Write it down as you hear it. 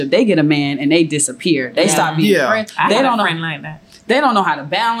they get a man and they disappear. They stop being friends. I They had don't a know. friend like that. They don't know how to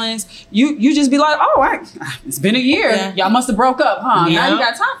balance. You just be like, oh, it's been a year. Yeah. Y'all must have broke up, huh? Yeah. Now you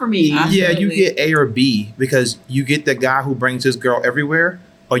got time for me. Yeah, you get A or B because you get the guy who brings his girl everywhere,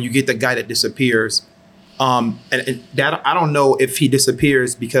 or you get the guy that disappears. And that I don't know if he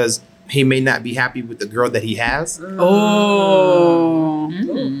disappears because he may not be happy with the girl that he has, Oh.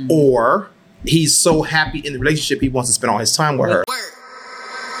 or he's so happy in the relationship he wants to spend all his time with her.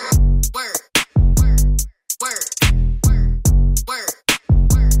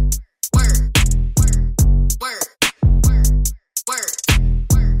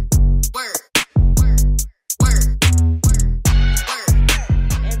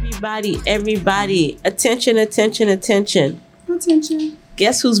 Everybody, attention. Attention.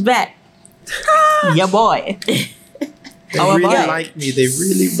 Guess who's back? Your boy. They really like me. They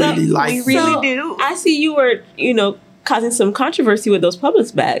really like me. We really do. I see you were, causing some controversy with those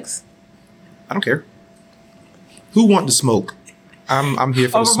Publix bags. I don't care. Who want to smoke? I'm here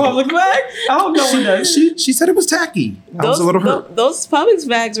for the smoke. Public bag? I don't know what that is. She said it was tacky. I was a little hurt. Those Publix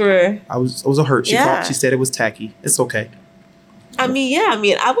bags were. I was a hurt. She said it was tacky. It's okay. I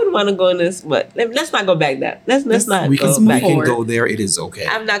wouldn't want to go in this, but let's not go back there. Let's not We go can back. go there. It is okay.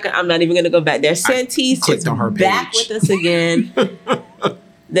 I'm not even gonna go back there. Santis clicked is on her back page. with us again.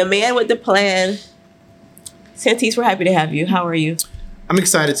 The man with the plan. Santis, we're happy to have you. How are you? I'm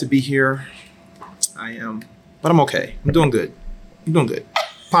excited to be here. I am, but I'm okay. I'm doing good.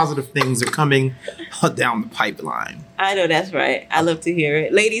 Positive things are coming down the pipeline. I know that's right. I love to hear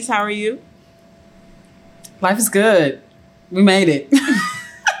it. Ladies, how are you? Life is good. We made it.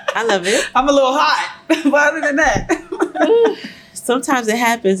 I love it. I'm a little hot, but other than that. Sometimes it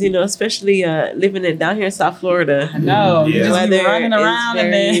happens, especially living down here in South Florida. I know. Yeah. You just be Weather running around is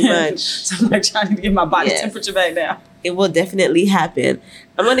and very then much. I'm like trying to get my body Yes. temperature back down. It will definitely happen.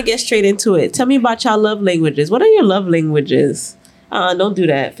 I'm going to get straight into it. Tell me about y'all love languages. What are your love languages? Don't do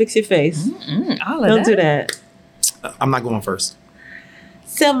that. Fix your face. All of Don't do that. I'm not going first.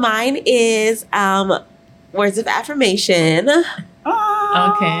 So mine is words of affirmation.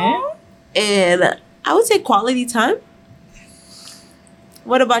 Okay. And I would say quality time.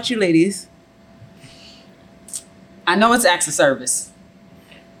 What about you, ladies? I know it's acts of service.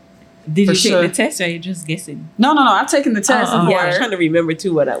 Did For you take sure. the test or are you just guessing? No. I've taken the test. Oh, Yeah, I'm before. trying to remember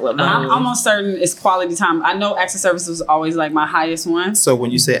too what mine I'm was. almost certain it's quality time. I know acts of service was always like my highest one. So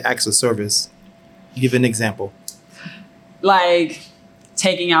when you say acts of service, give an example. Like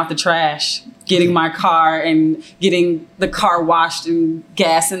taking out the trash, getting my car and getting the car washed and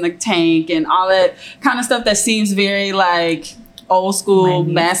gas in the tank and all that kind of stuff that seems very like old school,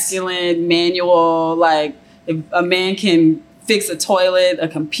 Minute. masculine, manual. Like if a man can fix a toilet, a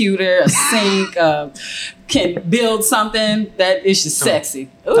computer, a sink, can build something, that is just sexy.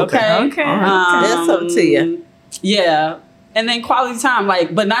 Okay. Okay. That's something to you. Yeah. And then quality time,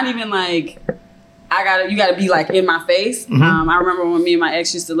 like, but not even like you gotta be like in my face. I remember when me and my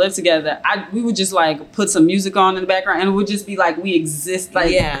ex used to live together, we would just like put some music on in the background and it would just be like we exist, like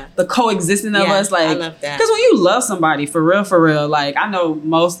the coexisting of us. Like, I love that. because when you love somebody for real, like I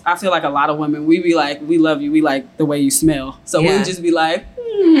feel like a lot of women, we be like, we love you, we like the way you smell. So we would just be like,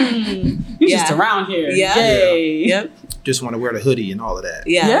 you just around here. Yeah. Yay. Yep. Just want to wear the hoodie and all of that.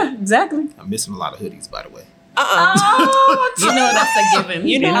 Yeah. Yeah, exactly. I'm missing a lot of hoodies, by the way. Oh, You know that's a given.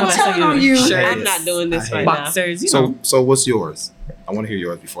 You know I'm that's telling a on given. you. Shame. I'm not doing this I right hate now. Boxers, you know. So what's yours? I want to hear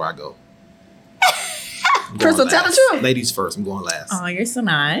yours before I go. I'm going Crystal, tell the last. truth. Ladies first. I'm going last. Oh, you're so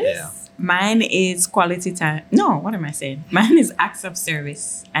nice. Yeah. Mine is quality time. No, what am I saying? Mine is acts of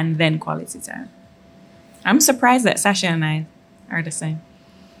service and then quality time. I'm surprised that Sasha and I are the same.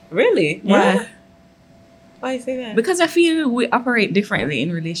 Really? Yeah. Why you say that? Because I feel we operate differently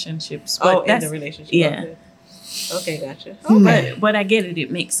in relationships. But in the relationship. Yeah. Okay, gotcha. But I get it.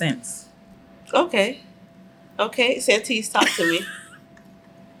 It makes sense. Okay. Santis, talk to me.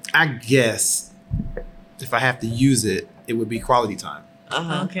 I guess if I have to use it, it would be quality time.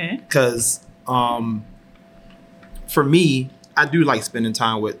 Okay. Because for me, I do like spending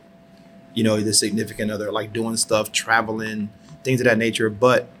time with, the significant other, like doing stuff, traveling, things of that nature.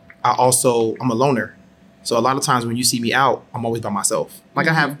 But I'm a loner. So a lot of times when you see me out, I'm always by myself. Like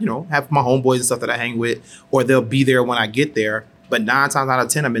I have my homeboys and stuff that I hang with, or they'll be there when I get there. But 9 times out of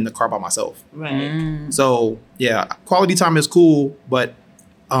 10, I'm in the car by myself. Right. So yeah, quality time is cool, but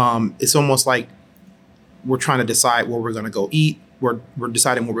it's almost like we're trying to decide where we're going to go eat. We're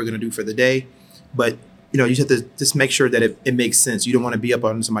deciding what we're going to do for the day. But you have to just make sure that it makes sense. You don't want to be up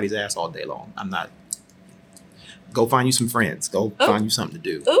on somebody's ass all day long. I'm not. Go find you some friends. Go find you something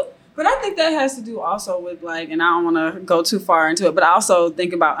to do. Ooh. But I think that has to do also with like, and I don't want to go too far into it, but I also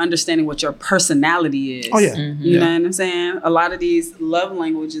think about understanding what your personality is. Oh yeah. You know what I'm saying? A lot of these love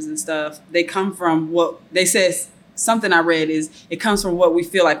languages and stuff, they come from what they said. Something I read is it comes from what we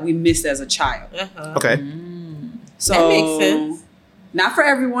feel like we missed as a child. Okay. So That makes sense. Not for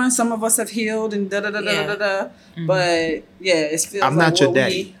everyone. Some of us have healed and da da da da da da. But yeah, it feels. I'm like not your what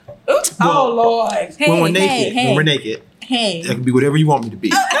daddy. Oh Lord. When we're naked, Hey. I can be whatever you want me to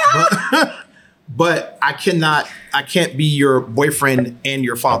be. But I can't be your boyfriend and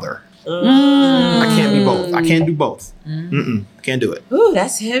your father. I can't be both. I can't do both. I can't do it. Ooh,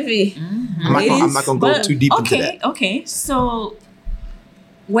 that's heavy. I'm not gonna go too deep into that. Okay. So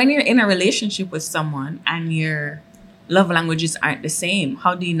when you're in a relationship with someone and your love languages aren't the same,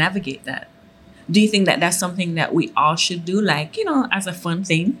 how do you navigate that? Do you think that that's something that we all should do? Like, as a fun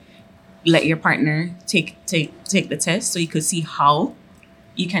thing, let your partner take the test so you could see how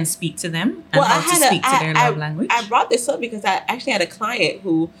you can speak to them and how to speak to their love language. I brought this up because I actually had a client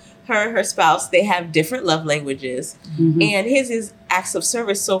who her spouse, they have different love languages, and his is acts of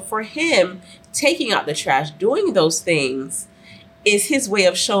service. So for him, taking out the trash, doing those things is his way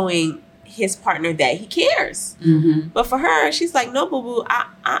of showing his partner that he cares. But for her, she's like, no, boo-boo,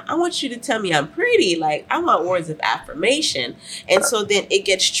 I want you to tell me I'm pretty. Like, I want words of affirmation. And so then it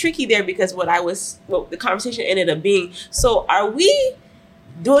gets tricky there because what the conversation ended up being, so are we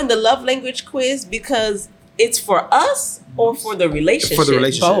doing the love language quiz because it's for us or for the relationship? For the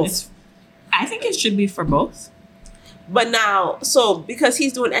relationship. Both. I think it should be for both. But now, so because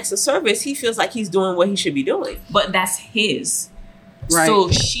he's doing acts of service, he feels like he's doing what he should be doing. But that's his. Right. So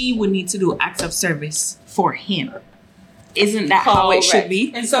she would need to do acts of service for him. Isn't that how it should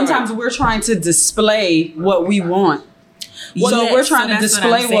be? And sometimes we're trying to display what we want. Well, So yes, we're trying so to that's display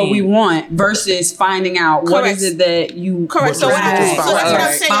what I'm what we saying. want versus finding out what is it that you Correct. So, Right. that's what I'm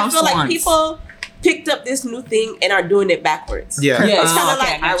Right. saying. I feel like Spouse people picked up this new thing and are doing it backwards. Yeah. Yes. It's kind of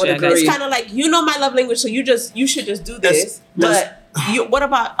okay, like I would agree. It's kind of like my love language, so you should just do this. That's- But what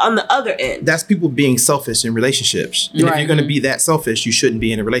about on the other end? That's people being selfish in relationships. And if Right. you're going to be that selfish, you shouldn't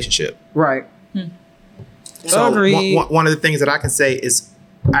be in a relationship. right. So Agreed. one of the things that I can say is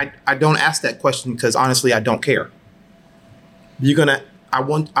I don't ask that question because honestly, I don't care.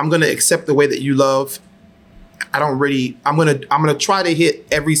 I'm gonna accept the way that you love. I'm gonna try to hit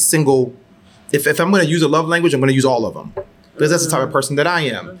every single. If I'm gonna use a love language, I'm gonna use all of them because that's the type of person that I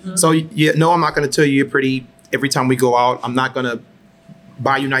am. So I'm not gonna tell you you're pretty every time we go out. I'm not gonna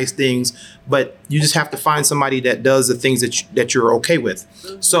buy you nice things, but you just have to find somebody that does the things that you're okay with.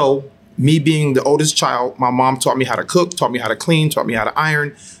 So me being the oldest child, my mom taught me how to cook, taught me how to clean, taught me how to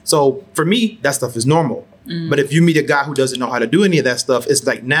iron. So for me, that stuff is normal. But if you meet a guy who doesn't know how to do any of that stuff, it's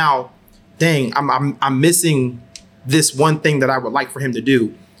like, now, dang, I'm missing this one thing that I would like for him to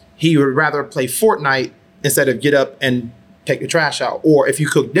do. He would rather play Fortnite instead of get up and take the trash out. Or if you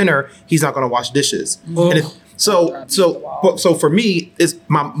cook dinner, he's not going to wash dishes. And so for me, it's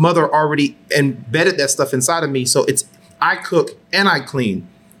my mother already embedded that stuff inside of me. So it's I cook and I clean.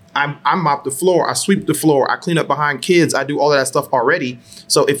 I mop the floor, I sweep the floor, I clean up behind kids, I do all of that stuff already.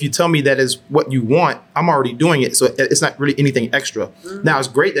 So if you tell me that is what you want, I'm already doing it. So it's not really anything extra. Now it's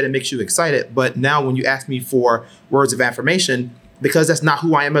great that it makes you excited, but now when you ask me for words of affirmation, because that's not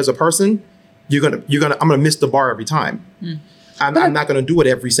who I am as a person, I'm gonna miss the bar every time. I'm not gonna do it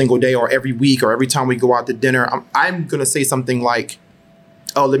every single day or every week or every time we go out to dinner. I'm gonna say something like,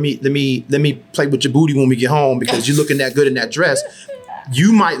 "Oh, let me play with your booty when we get home because you're looking that good in that dress."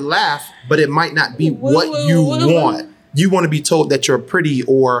 You might laugh, but it might not be what you want. You want to be told that you're pretty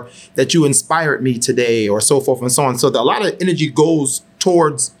or that you inspired me today or so forth and so on. So a lot of energy goes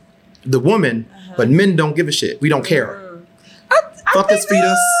towards the woman, but men don't give a shit. We don't care. Fuck us, feed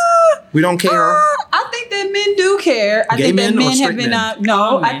us. We don't care. I think that men do care. I Gay think that men or men have straight been men?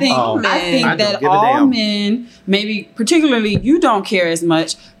 no. I think I don't that give a all damn. men, maybe particularly you don't care as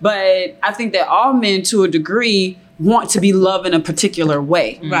much, but I think that all men to a degree want to be loved in a particular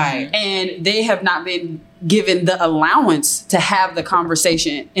way. Right. And they have not been given the allowance to have the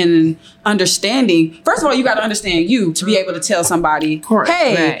conversation and understanding. First of all, you got to understand you to be able to tell somebody, Correct.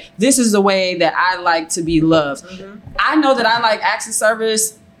 hey, Right. this is the way that I like to be loved. I know that I like acts of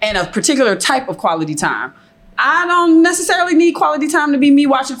service and a particular type of quality time. I don't necessarily need quality time to be me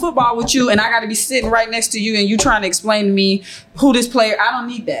watching football with you and I got to be sitting right next to you and you trying to explain to me who this player, I don't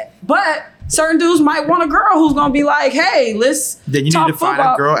need that. But certain dudes might want a girl who's going to be like, hey, let's Then you talk need to find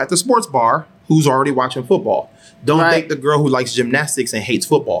football. a girl at the sports bar who's already watching football. Don't Right. date the girl who likes gymnastics and hates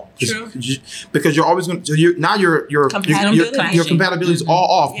football. True. Because you're always going to. Your Compatibility. compatibility is all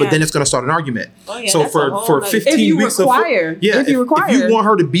off, Yeah. but then it's going to start an argument. Oh, yeah, So that's a for whole for nother- 15 If you weeks require- of if you require- if you want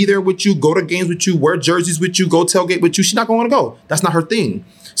her to be there with you, go to games with you, wear jerseys with you, go tailgate with you, she's not going to go. That's not her thing.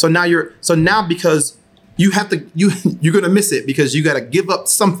 So now because you have to you're going to miss it because you got to give up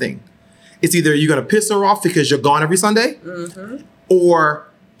something. It's either you're going to piss her off because you're gone every Sunday, or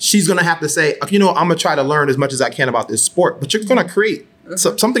she's going to have to say, I'm going to try to learn as much as I can about this sport, but you're going to create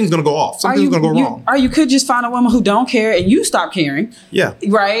something's going to go off. Something's going to go wrong. Or you could just find a woman who don't care and you stop caring, Yeah.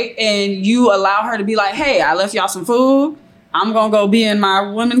 right? And you allow her to be like, hey, I left y'all some food. I'm going to go be in my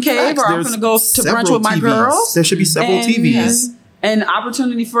women cave, Facts. or I'm There's going to go to brunch several with my TVs. girls. There should be several And- TVs. An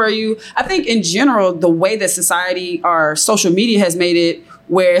opportunity for you. I think in general, the way that society or social media has made it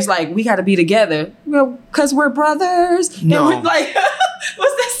where it's like, we got to be together because we're brothers. No. And we're like,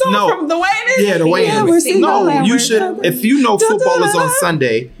 what's that song No. from The Wayans? Yeah, the way we're single no, and you we're should. brothers. If you know football is on Da-da-da-da.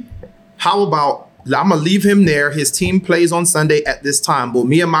 Sunday, how about I'm gonna leave him there? His team plays on Sunday at this time, but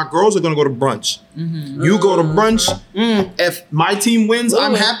me and my girls are gonna go to brunch. You go to brunch. If my team wins,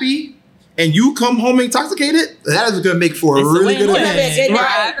 I'm happy. And you come home intoxicated, that is gonna make for a It's a really good win-win. event. Good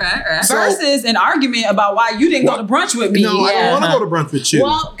Right. Right. So- Versus an argument about why you didn't go to brunch with me. No, I don't want to go to brunch with you.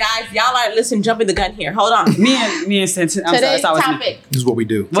 Well, guys, y'all are jumping the gun here. Hold on. Me and Cynthia. I'm sorry, Today's it's always me. topic. This is what we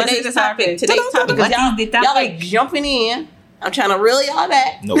do. What's Today's the topic. topic? Because What y'all, is the y'all topic? like jumping in. I'm trying to reel y'all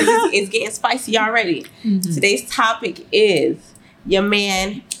back. Nope. It's getting spicy already. Today's topic is your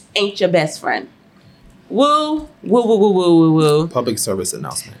man ain't your best friend. Woo, woo, woo, woo, woo, woo, woo. Public service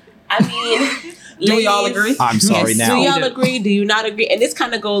announcement. I mean, Do we all ladies, agree? I'm sorry Yes. now. Do y'all do. agree? Do you not agree? And this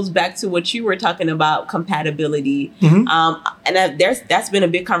kind of goes back to what you were talking about, compatibility. Mhm. That's been a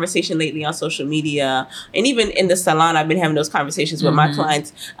big conversation lately on social media, and even in the salon, I've been having those conversations with my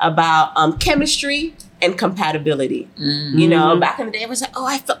clients about chemistry and compatibility. You know, back in the day, I was like, oh,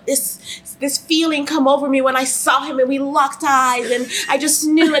 I felt this feeling come over me when I saw him and we locked eyes, and I just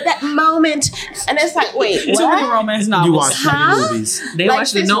knew at that moment. And it's like, wait, Too many what? romance You novels. watch too many movies. They Like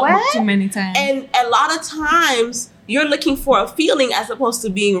watch the this Notebook what? too many times. And a lot of times you're looking for a feeling as opposed to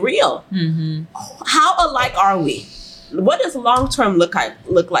being real. How alike are we? What does long-term look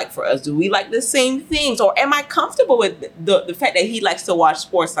like for us? Do we like the same things? Or am I comfortable with the fact that he likes to watch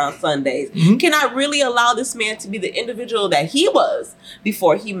sports on Sundays? Can I really allow this man to be the individual that he was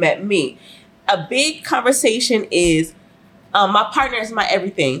before he met me? A big conversation is, my partner is my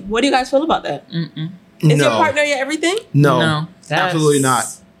everything. What do you guys feel about that? Is your No. partner your everything? No. Absolutely not.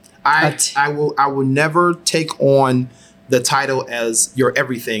 But- I will never take on the title as your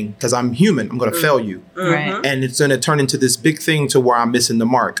everything because I'm human. I'm going to fail you. Right. And it's going to turn into this big thing to where I'm missing the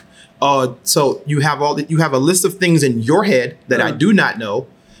mark. So you have a list of things in your head that I do not know.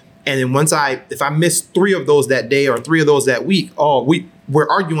 And then if I miss 3 of those that day or 3 of those that week, we're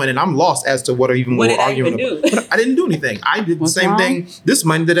arguing and I'm lost as to what What we're did I arguing even about. do? But I didn't do anything. I did the What's same wrong? thing this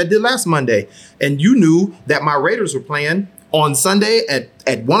Monday that I did last Monday. And you knew that my Raiders were playing on Sunday at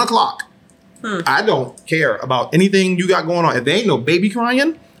 1:00. I don't care about anything you got going on. If there ain't no baby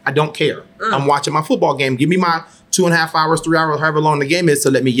crying, I don't care. I'm watching my football game. Give me my 2.5 hours, 3 hours, however long the game is,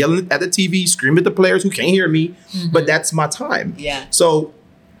 to let me yell at the TV, scream at the players who can't hear me. But that's my time. Yeah. So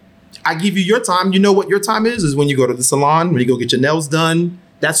I give you your time. You know what your time is when you go to the salon, when you go get your nails done.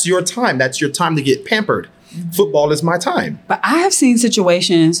 That's your time. That's your time to get pampered. Football is my time. But I have seen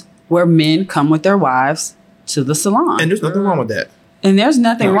situations where men come with their wives to the salon. And there's nothing wrong with that. And there's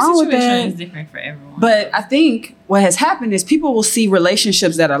nothing Every wrong with situation is that. different for everyone. But I think what has happened is people will see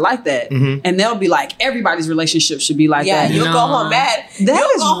relationships that are like that. Mhm. And they'll be like, everybody's relationship should be like Yeah, that. you'll go No. home mad. That You'll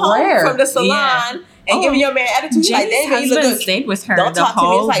is go home rare. from the salon Yeah. and give your man attitude. Like, Jenny's damn, you look husband good. stayed with her Don't the talk to me.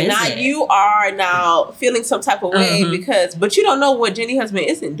 whole It's like, now visit. you are now feeling some type of way but you don't know what Jenny husband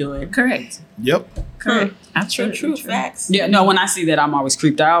isn't doing. Correct. Yep. Correct. True, Absolutely true facts. Yeah, no, when I see that, I'm always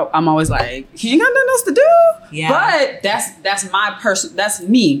creeped out. I'm always like, he ain't got nothing else to do. Yeah. But that's my person. That's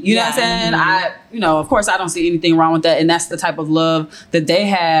me. You know what I'm saying? Mm-hmm. Of course, I don't see anything wrong with that. And that's the type of love that they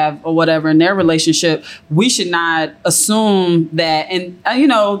have or whatever in their relationship. We should not assume that. And,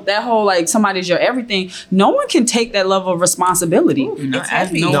 that whole like somebody's your everything. No one can take that level of responsibility. No, It's as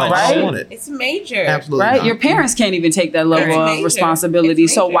heavy. no No, one- I Right? don't want it. It's major. Absolutely Right? not. Your parents can't even take that level It's of major. responsibility.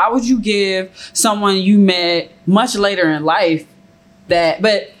 It's So major. why would you give someone you met much later in life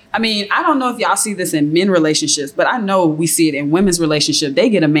but I mean, I don't know if y'all see this in men relationships, but I know we see it in women's relationship. They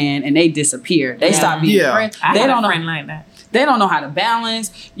get a man and they disappear. They Yeah. stop being Yeah. friends. I They had don't a know. friend like that. They don't know how to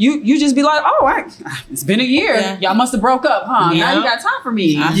balance. You just be like, oh, it's been a year. Yeah. Y'all must have broke up, huh? Now Yeah. you got time for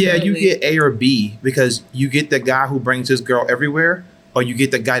me. I- Yeah, you Absolutely. get A or B because you get the guy who brings his girl everywhere, or you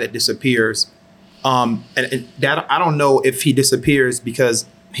get the guy that disappears. And that I don't know if he disappears because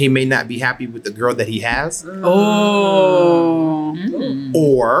he may not be happy with the girl that he has, Oh.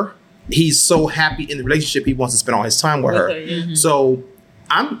 or he's so happy in the relationship he wants to spend all his time with her. Mm-hmm. So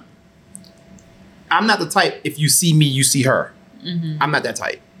I'm not the type. If you see me, you see her. I'm not that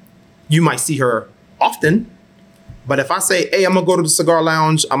type. You might see her often, but if I say, "Hey, I'm gonna go to the cigar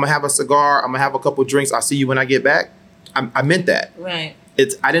lounge. I'm gonna have a cigar. I'm gonna have a couple drinks. I'll see you when I get back," I meant that. Right.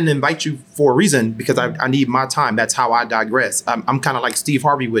 I didn't invite you for a reason because I need my time. That's how I digress. I'm kind of like Steve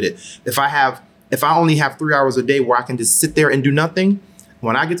Harvey with it. If I only have 3 hours a day where I can just sit there and do nothing,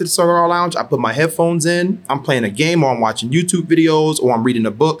 when I get to the cigar lounge, I put my headphones in, I'm playing a game, or I'm watching YouTube videos, or I'm reading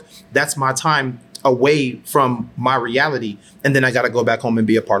a book. That's my time away from my reality. And then I got to go back home and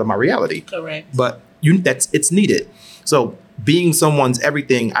be a part of my reality. Correct. But it's needed. So being someone's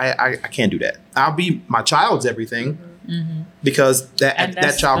everything, I can't do that. I'll be my child's everything. Because And that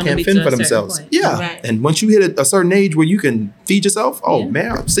that's child gonna can't be fend to for a certain themselves. point. Yeah. Right. And once you hit a certain age where you can feed yourself, oh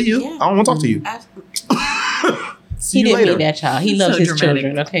man, see you. Yeah. I don't want to talk to you. See He you didn't later. mean that child. He loves So his dramatic.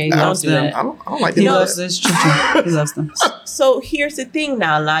 children. Okay, I don't loves do them. that. I don't like He that. loves his children. He loves them. So here's the thing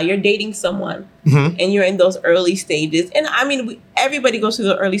now, you're dating someone Mhm. and you're in those early stages. And I mean, everybody goes through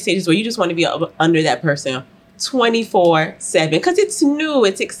the early stages where you just want to be under that person 24/7 because it's new,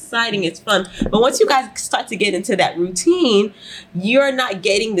 it's exciting, it's fun. But once you guys start to get into that routine, you're not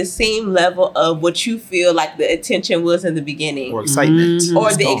getting the same level of what you feel like the attention was in the beginning. Or excitement. Mhm. Or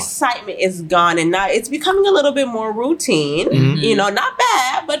It's the gone. excitement is gone, and now it's becoming a little bit more routine. Mhm. You know, not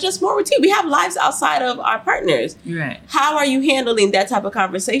bad, but just more routine. We have lives outside of our partners. Right. How are you handling that type of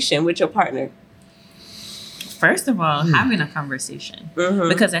conversation with your partner? First of all, having a conversation. Mhm.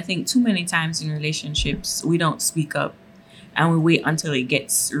 Because I think too many times in relationships, we don't speak up and we wait until it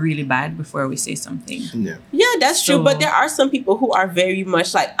gets really bad before we say something. Yeah. Yeah, that's true. So- But there are some people who are very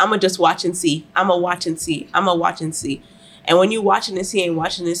much like, I'm going to just watch and see. I'm going to watch and see. I'm going to watch and see. And when you're watching and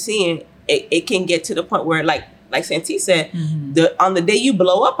seeing, it can get to the point where, like Santee said, on the day you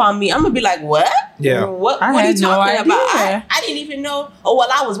blow up on me, I'm going to be like, what? Yeah. What I are you had no talking about? idea. I didn't even know. Oh, well,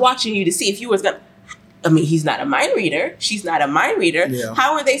 I was watching you to see if you was going to. I mean, he's not a mind reader. She's not a mind reader. Yeah.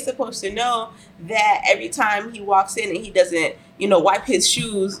 How are they supposed to know that every time he walks in and he doesn't, wipe his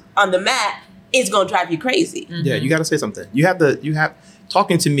shoes on the mat, it's going to drive you crazy? Yeah, you got to say something. You have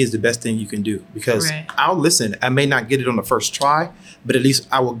talking to me is the best thing you can do because Right. I'll listen. I may not get it on the first try, but at least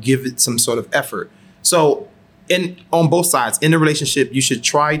I will give it some sort of effort. So on both sides, in a relationship, you should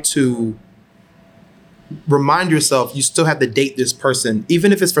try to remind yourself you still have to date this person,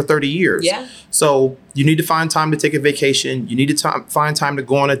 even if it's for 30 years. Yeah. So you need to find time to take a vacation. You need to find time to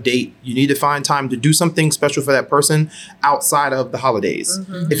go on a date. You need to find time to do something special for that person outside of the holidays.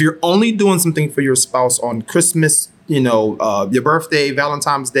 If you're only doing something for your spouse on Christmas, your birthday,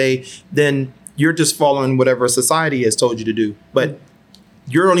 Valentine's Day, then you're just following whatever society has told you to do. But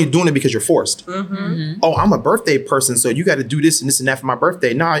you're only doing it because you're forced. Oh, I'm a birthday person, so you got to do this and this and that for my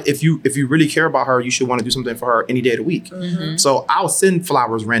birthday. Nah, if you really care about her, you should want to do something for her any day of the week. So I'll send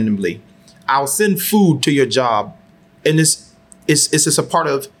flowers randomly. I'll send food to your job, and it's just a part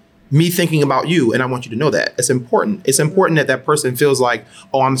of me thinking about you, and I want you to know that it's important. It's important that person feels like,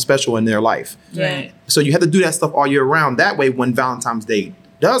 oh, I'm special in their life. Right. So you have to do that stuff all year round. That way, when Valentine's Day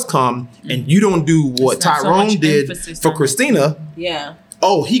does come, and you don't do what It's not so Tyrone much did emphasis for on it. Christina. Yeah.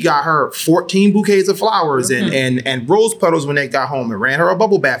 Oh, he got her 14 bouquets of flowers and rose petals when they got home and ran her a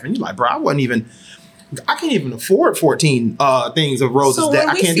bubble bath. And you're like, bro, I can't even afford 14 things of roses. So That when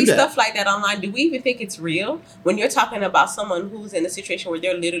I we can't see do that. stuff like that online, do we even think it's real? When you're talking about someone who's in a situation where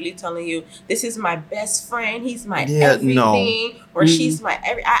they're literally telling you, "This is my best friend. He's my everything," no. or "She's my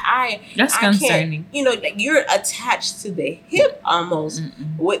every." That's I concerning. can't. Like you're attached to the hip almost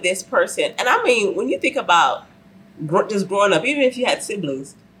with this person. And I mean, when you think about just growing up, even if you had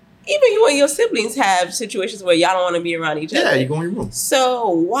siblings, even you and your siblings have situations where y'all don't want to be around each Yeah, other. you go in your room. So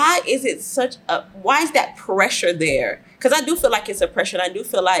why is that pressure there? Because I do feel like it's a pressure. And I do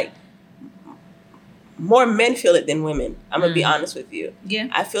feel like more men feel it than women. I'm going to be honest with you. Yeah.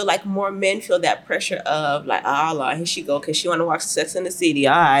 I feel like more men feel that pressure of like, Lord, here she go, because she want to watch Sex in the City.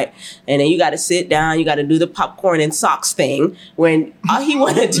 All right. And then you got to sit down. You got to do the popcorn and socks thing when all he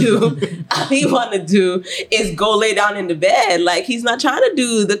want to do is go lay down in the bed. Like he's not trying to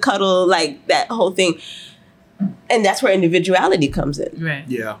do the cuddle, like that whole thing. And that's where individuality comes in. Right.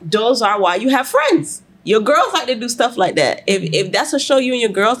 Yeah. Those are why you have friends. Your girls like to do stuff like that. If that's a show you and your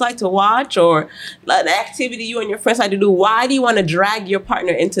girls like to watch, or like an activity you and your friends like to do, why do you want to drag your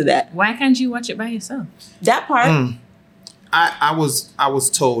partner into that? Why can't you watch it by yourself? That part. I was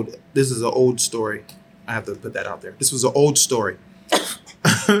told, this is an old story. I have to put that out there. This was an old story.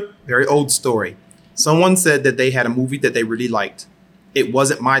 Very old story. Someone said that they had a movie that they really liked. It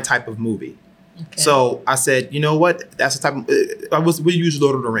wasn't my type of movie. Okay. So I said, you know what? That's the type of, we use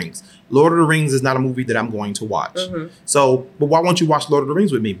Lord of the Rings. Lord of the Rings is not a movie that I'm going to watch. So, but why won't you watch Lord of the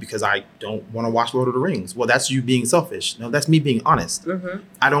Rings with me? Because I don't want to watch Lord of the Rings. Well, that's you being selfish. No, that's me being honest.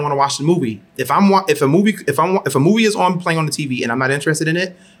 I don't want to watch the movie. If a movie is on playing on the TV and I'm not interested in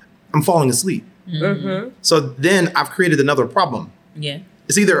it, I'm falling asleep. So then I've created another problem. Yeah.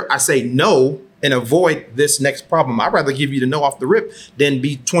 It's either I say no and avoid this next problem. I'd rather give you the no off the rip than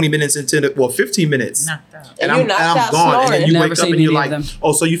be 20 minutes into 15 minutes. Knocked out. And I'm you're knocked out gone. snoring. And then you Never wake up seen and you're any like, of them.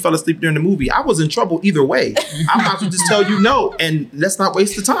 oh, so you fell asleep during the movie. I was in trouble either way. I might as well just tell you no and let's not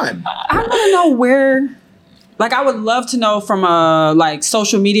waste the time. I want to know where, like, I would love to know from a like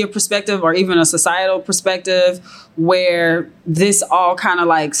social media perspective or even a societal perspective where this all kind of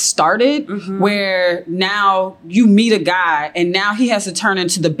like started, where now you meet a guy and now he has to turn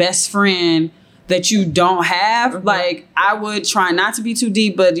into the best friend that you don't have. Like, I would try not to be too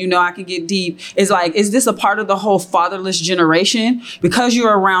deep, but you know, I can get deep. It's like, is this a part of the whole fatherless generation? Because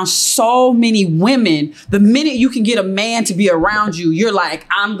you're around so many women, the minute you can get a man to be around you, you're like,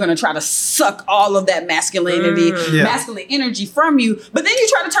 I'm going to try to suck all of that masculinity, masculine energy from you. But then you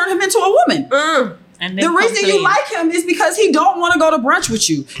try to turn him into a woman. And The reason you like him is because he don't want to go to brunch with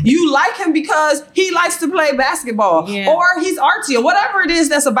you. You like him because he likes to play basketball or he's artsy or whatever it is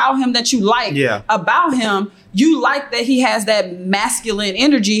that's about him that you like about him. You like that he has that masculine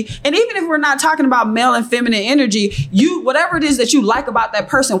energy. And even if we're not talking about male and feminine energy, whatever it is that you like about that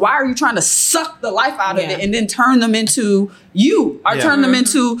person, why are you trying to suck the life out of it and then turn them into you or turn them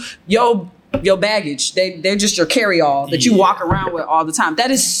into your baggage? They're just your carry-all that you walk around with all the time. That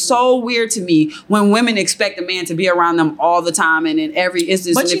is so weird to me when women expect a man to be around them all the time and in every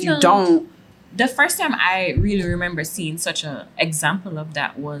instance. But and if you don't, the first time I really remember seeing such an example of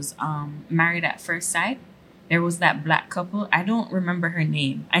that was Married at First Sight. There was that black couple. I don't remember her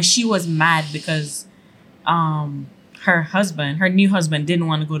name. And she was mad because her new husband didn't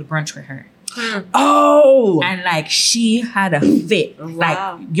want to go to brunch with her. oh, And like she had a fit.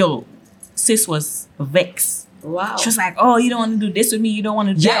 Wow. Like, yo, sis was vexed. Wow. She was like, oh, you don't want to do this with me. You don't want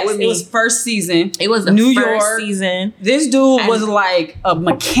to do that with me. it was first season. It was the New first York season. This dude And- was like a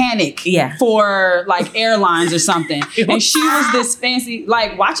mechanic for like airlines or something. And she was this fancy,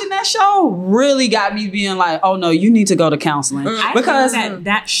 like watching that show really got me being like, oh no, you need to go to counseling. Because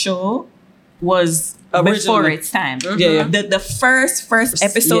that show was before Originally. its time. Yeah. The first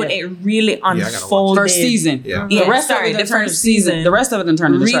episode, Yeah. it really gotta watch it. unfolded. First season. Yeah. Yeah, The rest sorry, of it the done turned first to season. season The rest of it done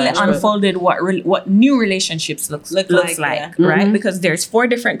turned into really trash, but- unfolded what new relationships looks like, like, yeah. right? Mhm. Because there's 4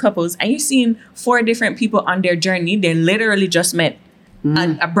 different couples and you've seen 4 different people on their journey. They literally just met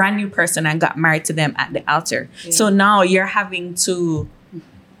a brand new person and got married to them at the altar. So now you're having to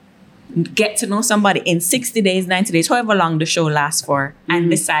get to know somebody in 60 days, 90 days, however long the show lasts for, and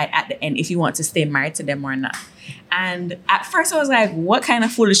decide at the end if you want to stay married to them or not. And at first I was like, what kind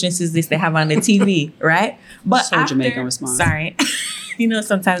of foolishness is this they have on the TV, right? But So Jamaican response. Sorry. You know,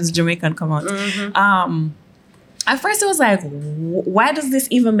 sometimes Jamaican come out. At first I was like, why does this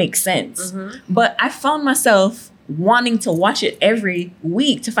even make sense? But I found myself wanting to watch it every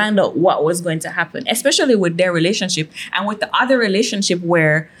week to find out what was going to happen, especially with their relationship and with the other relationship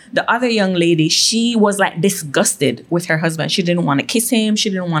where the other young lady, she was like disgusted with her husband. She didn't want to kiss him. She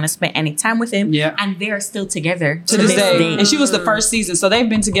didn't want to spend any time with him. Yeah. And they're still together to this day. And she was the first season. So they've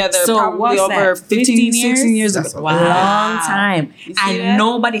been together So probably what's over that, 15 years? 16 years That's ago. a lot. Long time. You see And that?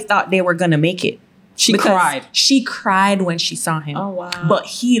 nobody thought they were going to make it. She Because cried. She cried when she saw him. Oh, wow. But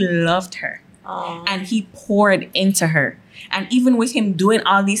he loved her. Oh. And he poured into her. And even with him doing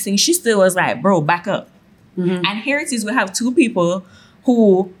all these things, she still was like, bro, back up. And here it is, we have 2 people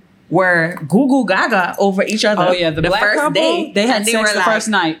who were goo gaga over each other. Oh yeah, the black first couple, day. they had and sex were the like, first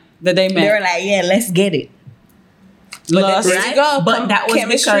night that they met. They were like, yeah, let's get it. Lust. There you go. But that was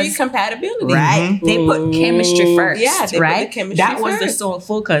chemistry, because- compatibility. Right? They put chemistry first. Yeah, they put right? the chemistry that was the first. sole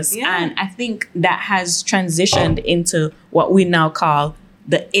focus. Yeah. And I think that has transitioned into what we now call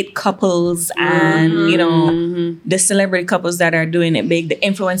the it couples and, you know, the celebrity couples that are doing it big, the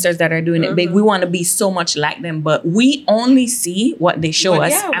influencers that are doing it big. We want to be so much like them, but we only see what they show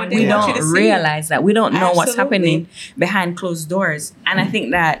What- us yeah, what and they we want you don't to see. realize that. We don't know what's Absolutely. happening behind closed doors. And I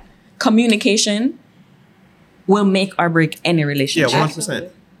think that communication will make or break any Yeah, relationship. 100%.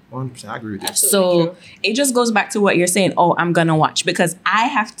 100%. I agree with you. Absolutely So true. it just goes back to what you're saying. Oh, I'm gonna watch because I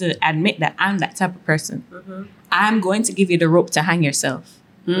have to admit that I'm that type of person. I'm going to give you the rope to hang yourself.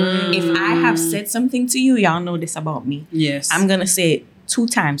 If I have said something to you, y'all know this about me. Yes. I'm gonna say it 2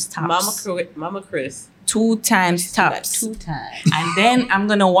 times tops. Mama Chris. 2 times tops. 2 times. And then I'm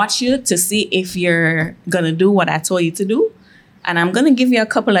going to watch you to see if you're going to do what I told you to do. And I'm going to give you a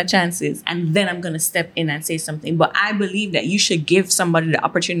couple of chances. And then I'm going to step in and say something. But I believe that you should give somebody the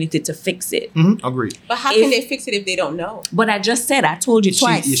opportunity to fix it. Agreed. But how can they fix it if they don't know? But I just said, I told you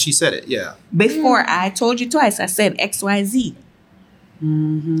twice. She said it, yeah. Before I told you twice, I said X, Y, Z.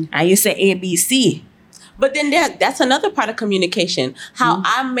 And you say A, B, C. But then that's another part of communication. How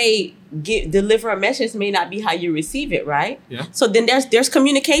I may deliver a message may not be how you receive it, right? Yeah. So then there's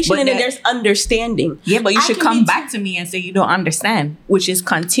communication But and then that- there's understanding. Yeah, but you I should can come be back to me and say you don't understand, which is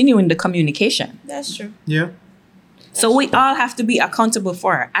continuing the communication. That's true. Yeah. So we all have to be accountable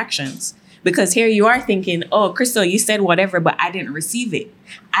for our actions. Because here you are thinking, oh, Crystal, you said whatever, but I didn't receive it.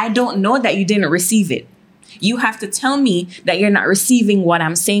 I don't know that you didn't receive it. You have to tell me that you're not receiving what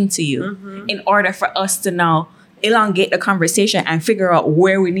I'm saying to you in order for us to now elongate the conversation and figure out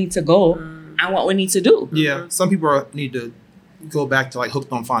where we need to go and what we need to do. Yeah. Some people need to go back to like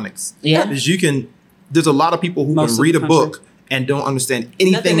hooked on phonics. Yeah. Because there's a lot of people who Most can of read the a country. book and don't understand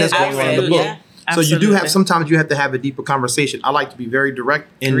anything that's going on in the book. Yeah. So you do have, Absolutely. sometimes you have to have a deeper conversation. I like to be very direct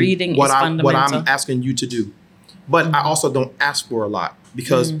in Reading what is I'm fundamental. asking you to do. But I also don't ask for a lot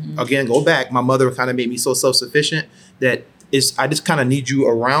because again, go back, my mother kind of made me so self-sufficient that I just kind of need you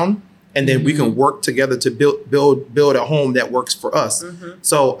around and then we can work together to build a home that works for us.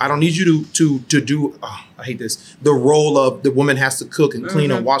 So I don't need you to do, I hate this, the role of the woman has to cook and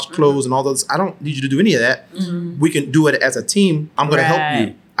clean and wash clothes and all those. I don't need you to do any of that. We can do it as a team. I'm going to help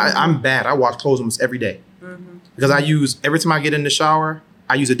you. I'm bad. I wash clothes almost every day because every time I get in the shower,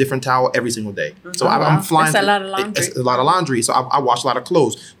 I use a different towel every single day. So I'm flying. That's a lot of laundry. It's a lot of laundry. So I wash a lot of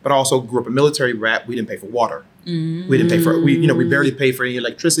clothes, but I also grew up a military brat. We didn't pay for water. We didn't pay for, we barely pay for any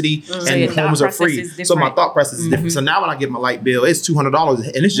electricity So your and thought homes are process free. is So my different. thought process is different. So now when I get my light bill, it's $200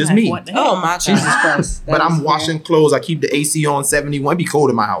 and it's just Like, me. what the heck? Oh my Jesus God. Christ. But I'm washing clothes. I keep the AC on 71. It'd be cold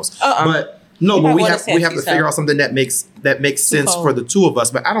in my house. But no, You but might we wanna have send to yourself. figure out something that makes sense cold. for the two of us.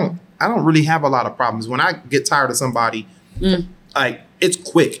 But I don't really have a lot of problems. When I get tired of somebody, like it's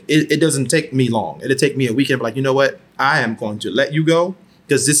quick. It doesn't take me long. It'll take me a weekend. But like, you know what? I am going to let you go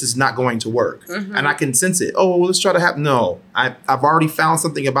because this is not going to work. And I can sense it. Oh, well, let's try to have no. I've already found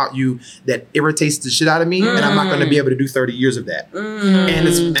something about you that irritates the shit out of me, and I'm not going to be able to do 30 years of that.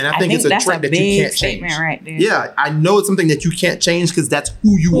 And I think it's a that's trait that you big can't change. statement right there. Yeah, I know it's something that you can't change because that's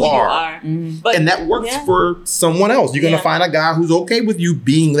who you are. But And that works yeah. for someone else. You're going Yeah. to find a guy who's okay with you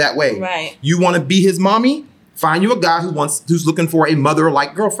being that way. Right. You want to be his mommy? Find you a guy who's looking for a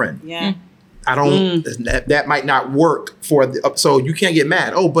mother-like girlfriend. Yeah. I don't, that might not work so you can't get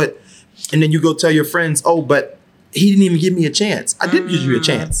mad. Oh, but, and then you go tell your friends, oh, but he didn't even give me a chance. I did give you a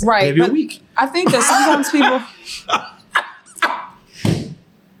chance. Right, I gave you a but- week. I think that sometimes people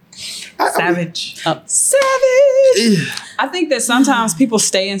Savage. savage. I think that sometimes people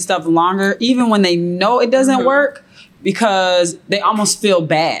stay in stuff longer, even when they know it doesn't work, because they almost feel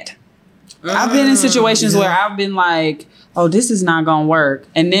bad. I've been in situations where I've been like, "Oh, this is not gonna work,"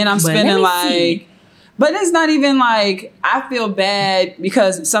 and then I'm But let spending me like. see. But it's not even like I feel bad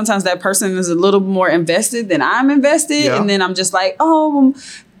because sometimes that person is a little more invested than I'm invested, Yeah. and then I'm just like, oh,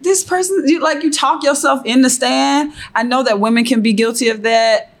 this person, you talk yourself in the stand. I know that women can be guilty of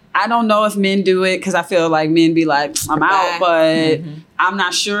that. I don't know if men do it because I feel like men be like, I'm out, but I'm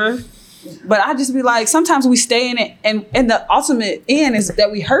not sure. But I just be like, sometimes we stay in it, and the ultimate end is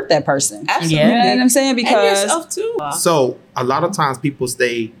that we hurt that person. Absolutely. You know what I'm saying? And Because yourself too. So a lot of times people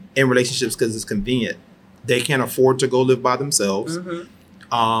stay in relationships because it's convenient. They can't afford to go live by themselves.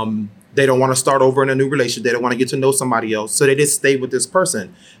 They don't want to start over in a new relationship. They don't want to get to know somebody else. So they just stay with this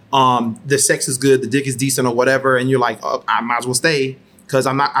person. The sex is good, the dick is decent or whatever. And you're like, oh, I might as well stay because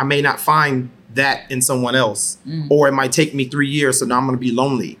I may not find that in someone else. Or it might take me 3 years. So now I'm going to be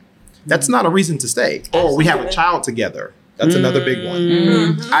lonely. That's not a reason to stay. Or we have a child together. That's another big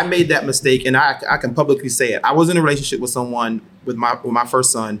one. I made that mistake, and I can publicly say it. I was in a relationship with someone with my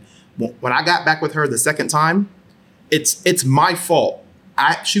first son. When I got back with her the second time, it's my fault.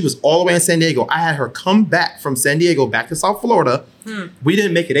 She was all the way in San Diego. I had her come back from San Diego back to South Florida. We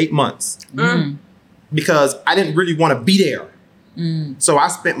didn't make it 8 months because I didn't really want to be there. So I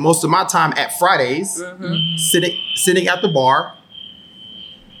spent most of my time at Fridays sitting at the bar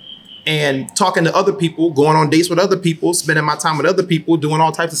and talking to other people, going on dates with other people, spending my time with other people, doing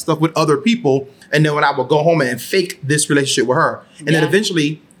all types of stuff with other people. And then when I would go home and fake this relationship with her. And then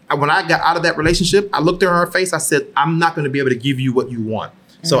eventually, when I got out of that relationship, I looked at her face. I said, I'm not going to be able to give you what you want.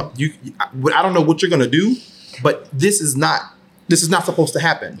 So I don't know what you're going to do, but this is not supposed to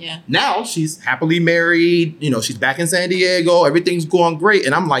happen. Yeah. Now she's happily married. She's back in San Diego. Everything's going great.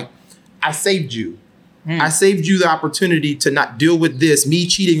 And I'm like, I saved you. I saved you the opportunity to not deal with this, me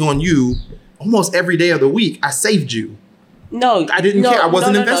cheating on you almost every day of the week. I saved you. No, I didn't care. I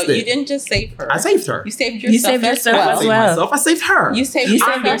wasn't invested. You didn't just save her. I saved her. You saved You yourself. saved yourself I as saved well. myself. I saved her. You saved You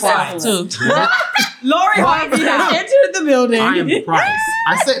yourself saved yourself too. Lori Harvey has entered the building. I am the prize.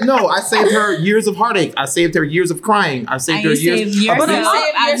 I saved her years of heartache. I saved her years of crying. I saved And her you years saved of yourself. You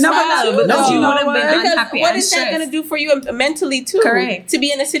saved yourself too, But No. you would have been Because unhappy what and is that stressed. going to do for you mentally too? Correct. To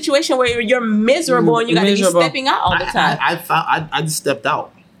be in a situation where you're miserable and you got to be Miserable. stepping out all the time. I just stepped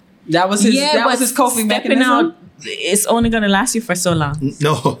out. That was his. Yeah, that but was his coping stepping mechanism. out, it's only going to last you for so long.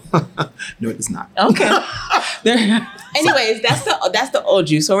 No, no, it's not. Okay. Anyways, that's the old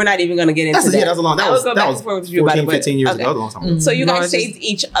you. So we're not even going to get into that. That's a long. That I was would go that back was and forth with you about 14, it, but- 15 years okay. ago. That was a long time ago. So you No, guys it's just- saved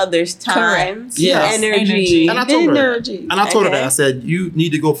each other's time, Yes. energy. And I told her that. Energy. And I told her Okay. that. I said, you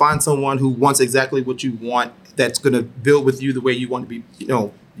need to go find someone who wants exactly what you want, that's going to build with you the way you want to be,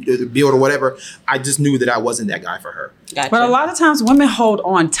 build or whatever. I just knew that I wasn't that guy for her. Gotcha. But a lot of times women hold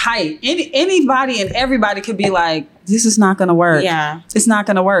on tight. Anybody and everybody could be like, this is not going to work. Yeah. It's not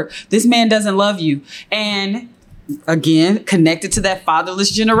going to work. This man doesn't love you. And again, connected to that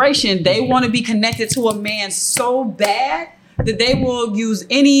fatherless generation, they want to be connected to a man so bad that they will use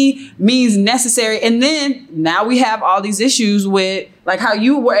any means necessary. And then now we have all these issues with like how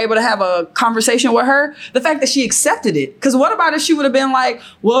you were able to have a conversation with her, the fact that she accepted it. Because what about if she would have been like,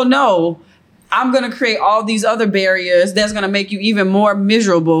 well, no, I'm going to create all these other barriers that's going to make you even more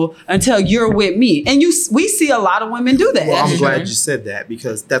miserable until you're with me. And we see a lot of women do that. Well, I'm glad you said that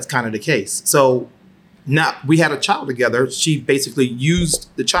because that's kind of the case. So now we had a child together. She basically used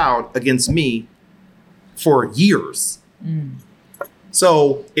the child against me for years.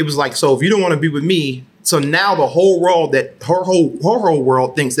 So it was like, so if you don't want to be with me, so now the whole world that her whole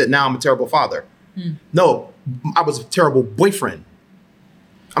world thinks that now I'm a terrible father. No, I was a terrible boyfriend.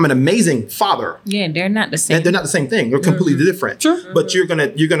 I'm an amazing father. Yeah, they're not the same. And they're not the same thing. They're completely different. Sure. But you're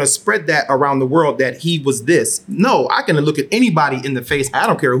gonna spread that around the world that he was this. No, I can look at anybody in the face. I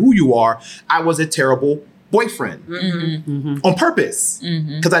don't care who you are. I was a terrible boyfriend on purpose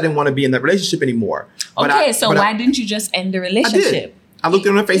because I didn't want to be in that relationship anymore. But Okay, but why didn't you just end the I relationship? did. I looked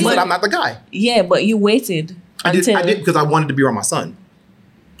at her in the face and said, I'm not the guy. Yeah, but you waited I did until because I wanted to be around my son.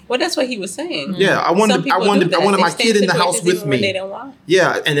 Well, that's what he was saying. Yeah, I Some wanted people do that. my They stay kid in the house situations with even when they me. don't want.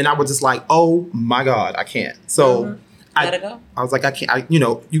 Yeah, and then I was just like, oh my God, I can't. So Let it go. I was like, I can't.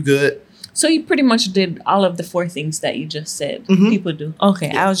 You good? So you pretty much did all of the 4 things that you just said Mhm. people do.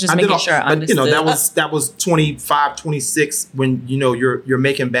 Okay, I was just I did making all- sure I but, understood. that was 25, 26 when you're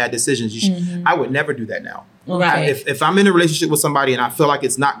making bad decisions. I would never do that now. Okay. If I'm in a relationship with somebody and I feel like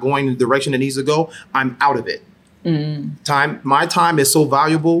it's not going in the direction it needs to go, I'm out of it. My time is so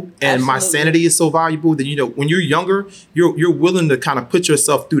valuable and my Absolutely. sanity is so valuable that when you're younger, you're willing to kind of put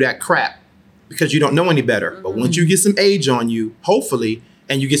yourself through that crap because you don't know any better. But once you get some age on you, hopefully,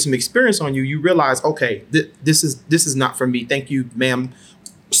 and you get some experience on you, you realize, okay, this is not for me. Thank you, ma'am,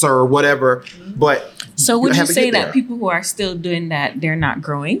 sir, whatever. But So would you have to say get that there. people who are still doing that, they're not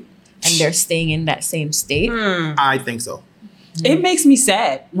growing and they're staying in that same state? I think so. It makes me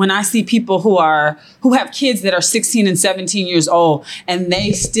sad when I see people who have kids that are 16 and 17 years old and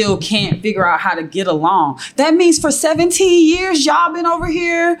they still can't figure out how to get along. That means for 17 years, y'all been over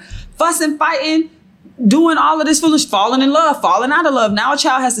here fussing, fighting, doing all of this foolish, falling in love, falling out of love. Now a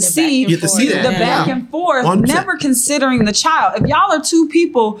child has to see back and You have to see forth. that. the back and forth, 100%. never considering the child. If y'all are two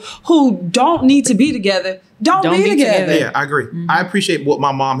people who don't need to be together, don't be together. Yeah, I agree. I appreciate what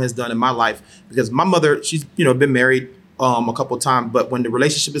my mom has done in my life because my mother, she's been married a couple of times, but when the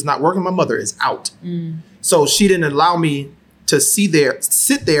relationship is not working, my mother is out. So she didn't allow me to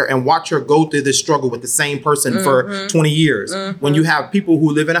sit there and watch her go through this struggle with the same person for 20 years. When you have people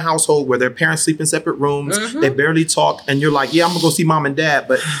who live in a household where their parents sleep in separate rooms, they barely talk, and you're like, yeah, I'm gonna go see mom and dad,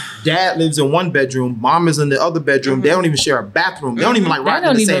 but dad lives in one bedroom, mom is in the other bedroom. They don't even share a bathroom. They don't even like ride That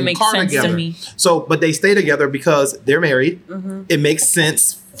in don't the even same make car sense to together. me. So, but they stay together because they're married. It makes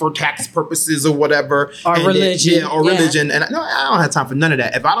sense for tax purposes or whatever. Or And religion. or religion. And no, I don't have time for none of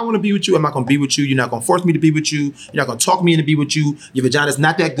that. If I don't want to be with you, I'm not going to be with you. You're not going to force me to be with you. You're not going to talk me into be with you. Your vagina's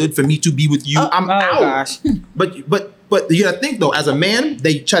not that good for me to be with you. I'm out. Gosh. But you got to think though, as a man,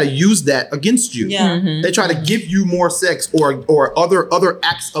 they try to use that against you. Yeah. They try to give you more sex or other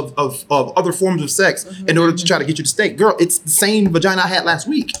acts of other forms of sex in order to try to get you to stay. Girl, it's the same vagina I had last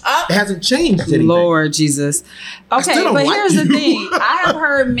week. It hasn't changed anything. Lord Jesus. Okay, still don't but like here's the you. thing. I have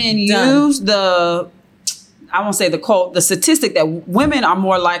heard men Done. use the I won't say the quote, the statistic that women are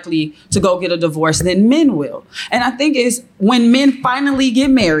more likely to go get a divorce than men will. And I think it's when men finally get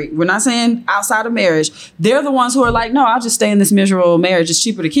married, we're not saying outside of marriage, they're the ones who are like, no, I'll just stay in this miserable marriage. It's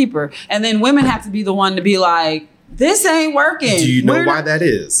cheaper to keep her. And then women have to be the one to be like, this ain't working. Do you know why that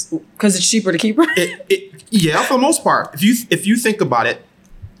is? Because it's cheaper to keep her. Yeah, for the most part. If you think about it,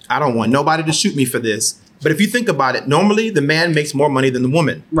 I don't want nobody to shoot me for this. But if you think about it, normally the man makes more money than the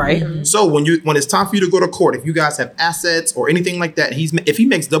woman. Right. Mm-hmm. So when it's time for you to go to court, if you guys have assets or anything like that, if he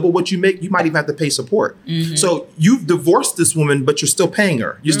makes double what you make, you might even have to pay support. Mm-hmm. So you've divorced this woman, but you're still paying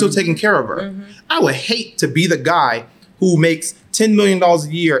her. You're still taking care of her. Mm-hmm. I would hate to be the guy who makes $10 million a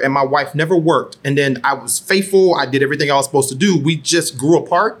year and my wife never worked. And then I was faithful. I did everything I was supposed to do. We just grew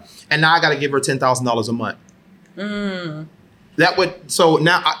apart. And now I got to give her $10,000 a month.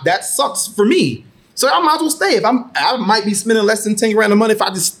 That sucks for me. So I might as well stay. I might be spending less than 10 grand a month if I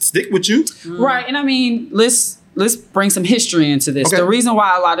just stick with you. Right. And I mean, let's bring some history into this. Okay. The reason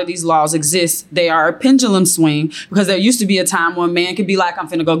why a lot of these laws exist, they are a pendulum swing, because there used to be a time when a man could be like, I'm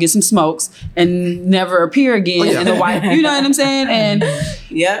finna go get some smokes and never appear again. Oh, yeah. And the wife, you know what I'm saying?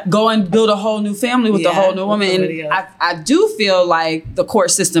 And go and build a whole new family with a whole new woman. And I do feel like the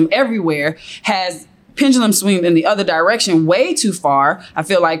court system everywhere has pendulum swing in the other direction way too far. I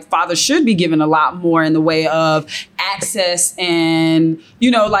feel like fathers should be given a lot more in the way of access and,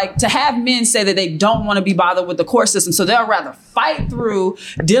 like to have men say that they don't want to be bothered with the court system. So they'll rather fight through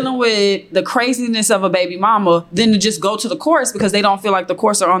dealing with the craziness of a baby mama than to just go to the courts because they don't feel like the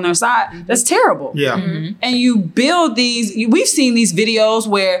courts are on their side. That's terrible. Yeah. Mm-hmm. And you build we've seen these videos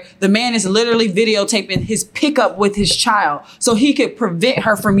where the man is literally videotaping his pickup with his child so he could prevent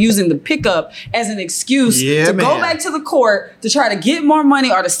her from using the pickup as an excuse to go back to the court to try to get more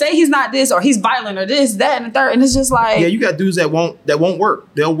money or to say he's not this or he's violent or this, that, and the third. And it's just like, yeah, you got dudes that won't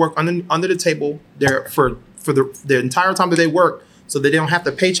work. They'll work under the table there for the entire time that they work, so that they don't have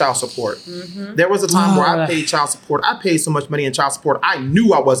to pay child support. Mm-hmm. There was a time where I paid child support. I paid so much money in child support. I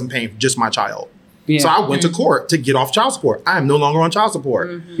knew I wasn't paying for just my child. Yeah. So I went to court to get off child support. I am no longer on child support.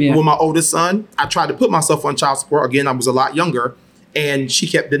 Mm-hmm. Yeah. With my oldest son, I tried to put myself on child support. Again, I was a lot younger. And she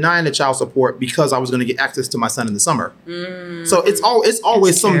kept denying the child support because I was going to get access to my son in the summer. So it's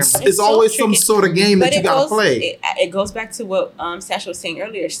always some sort of game that you got to play. It goes back to what Sasha was saying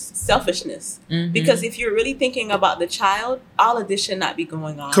earlier, selfishness. Mm-hmm. Because if you're really thinking about the child, all of this should not be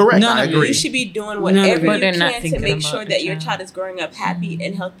going on. Correct. I agree. You should be doing whatever you can to make sure that your child is growing up happy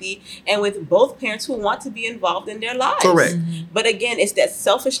and healthy and with both parents who want to be involved in their lives. Correct. Mm-hmm. But again, it's that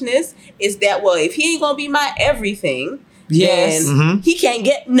selfishness. Is that, well, if he ain't going to be my everything, yes, he can't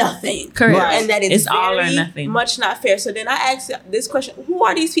get nothing. Correct. Right. And that it's all or very nothing. much not fair. So then I ask this question: who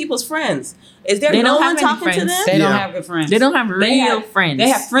are these people's friends? Is there no one talking to them? They don't have good friends. They don't have real friends. They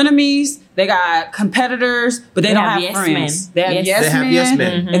have frenemies. They got competitors, but they don't have friends. They have yes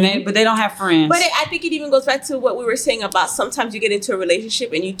men, and but they don't have friends. But I think it even goes back to what we were saying about sometimes you get into a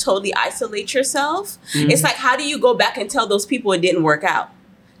relationship and you totally isolate yourself. Mm-hmm. It's like, how do you go back and tell those people it didn't work out?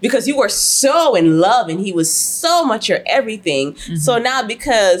 Because you were so in love and he was so much your everything. Mm-hmm. So now,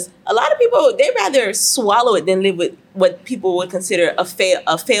 because a lot of people, they rather swallow it than live with what people would consider a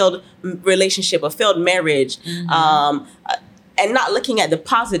failed relationship, a failed marriage, and not looking at the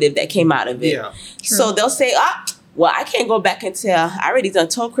positive that came out of it. Yeah. So they'll say, well, I can't go back and tell. I already done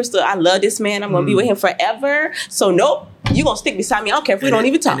told Crystal I love this man. I'm going to be with him forever. So nope, you're going to stick beside me. I don't care if we don't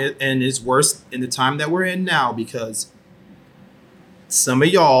even talk. And it's worse in the time that we're in now because some of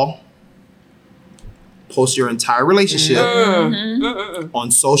y'all post your entire relationship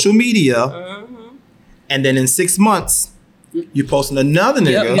on social media, and then in 6 months, you're posting another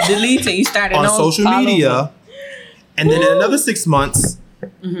nigga you delete it. You started on social media, and then in another 6 months,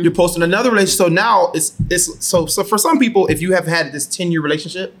 you're posting another relationship. So now it's so for some people, if you have had this 10-year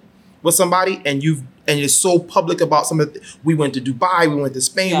relationship with somebody and you're so public about some of we went to Dubai, we went to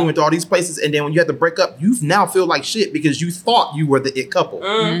Spain, we went to all these places, and then when you have to break up, you now feel like shit because you thought you were the it couple.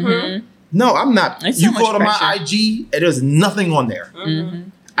 Mm-hmm. No, I'm not. It's you so go to pressure. my IG and there's nothing on there. Mm-hmm.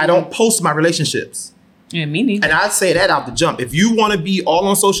 I don't post my relationships. Yeah, me neither. And I say that out the jump. If you want to be all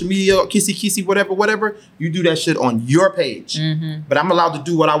on social media, kissy, whatever, you do that shit on your page. Mm-hmm. But I'm allowed to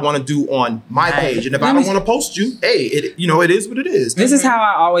do what I want to do on my page. And if I don't want to post you, hey, it is what it is. This is how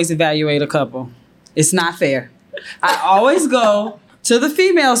I always evaluate a couple. It's not fair. I always go to the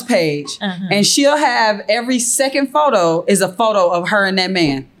female's page and she'll have every second photo is a photo of her and that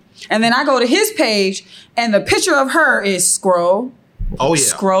man. And then I go to his page and the picture of her is scroll. Oh yeah.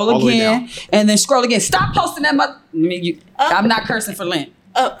 Scroll again and then scroll again. Stop posting that I'm not cursing for Lent.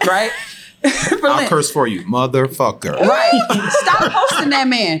 Right? For I'll Lynn. curse for you, motherfucker. Right. Stop posting that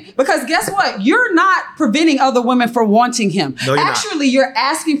man. Because guess what? You're not preventing other women from wanting him. No, you're not. Actually, you're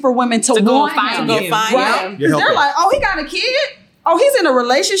asking for women to go want find him. him. Go find Right? him. You're They're helping. like, oh, he got a kid? Oh, he's in a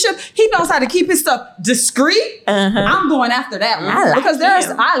relationship. He knows how to keep his stuff discreet. I'm going after that one. I like because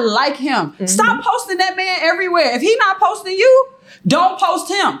him. I like him. Stop posting that man everywhere. If he not posting you, don't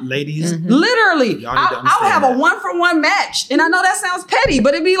post him. Ladies, Literally. Y'all need to I would have understand a 1-for-1 match. And I know that sounds petty,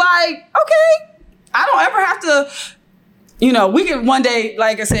 but it'd be like, okay, I don't ever have to, we can one day,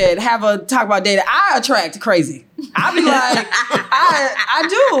 like I said, have a talk about data. I attract crazy. I be like, I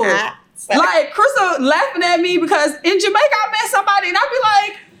do. Like Crystal laughing at me because in Jamaica I met somebody and I'd be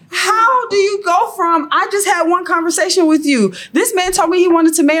like, how do you go from I just had one conversation with you? This man told me he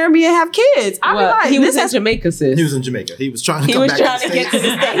wanted to marry me and have kids. I'd be like, he was this in has Jamaica, sis. he was in Jamaica. He was trying to He come was back trying to to the get to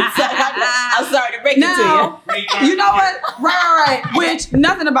the States. States. So I'm sorry to break it to now, you. you know what? Right. Which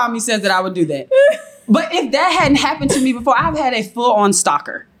nothing about me says that I would do that. But if that hadn't happened to me before, I've had a full-on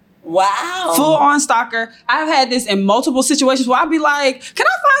stalker. Wow. Full-on stalker. I've had this in multiple situations where I'd be like, can I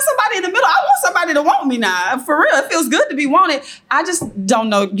find somebody in the middle? I want somebody to want me now. For real, it feels good to be wanted. I just don't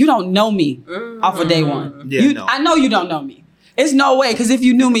know. You don't know me off of day one. Yeah, no. I know you don't know me. It's no way, because if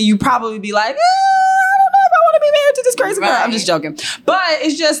you knew me, you'd probably be like, I don't know if I want to be married to this crazy girl. I'm Right. just joking. But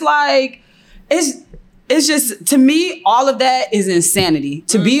it's just like, it's just, to me, all of that is insanity.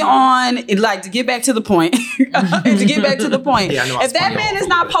 To be on, to get back to the point, Yeah, I know I if that spun man y'all is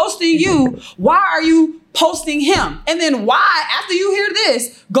not posting you, why are you posting him? And then why, after you hear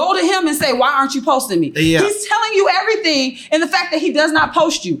this, go to him and say, why aren't you posting me? Yeah. He's telling you everything, and the fact that he does not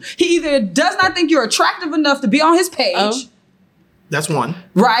post you. He either does not think you're attractive enough to be on his page, Oh. That's one.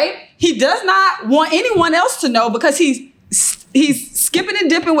 right? He does not want anyone else to know because he's skipping and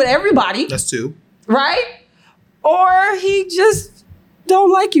dipping with everybody, That's two. right? Or he just don't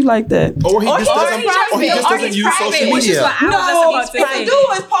like you like that. Or he Or just he doesn't. just Or he just private. doesn't use social which is media. what I was just No, about to the say.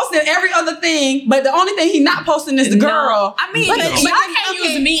 dude is posting every other thing, but the only thing he not posting is the girl. I mean, But- y'all but- can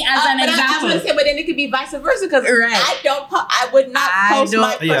okay. use me as an But I was example. gonna say, but then it could be vice versa because Right. I would not I post my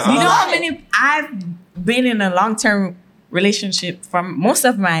don't- Yeah. personal You know how life. many I've been in a long-term relationship from most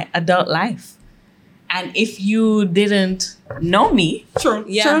of my adult life. And if you didn't know me, True.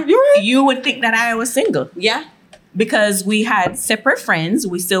 Yeah. True. You're right. you would think that I was single. Yeah. Because we had separate friends.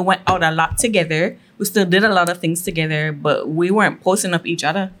 We still went out a lot together. We still did a lot of things together, but we weren't posting up each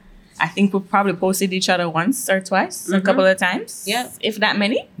other. I think we probably posted each other once or twice, a couple of times. Yeah. If that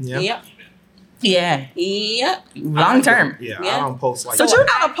many. Yeah. Yep. Yeah. Yep. Long term. Yeah, Yeah. I don't post like So that. you're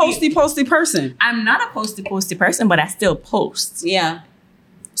not a posty person. I'm not a posty person, but I still post. Yeah.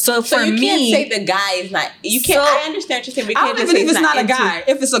 So So for you me, can't say the guy is not. You can't. So- I understand what you're saying. But you I can't don't just even say if it's not a into- guy.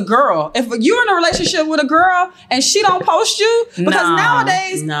 If it's a girl, if you're in a relationship with a girl and she don't post you, because No.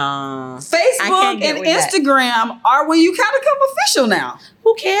 nowadays No. I Facebook can't get and with that. Instagram are when you kind of come official now.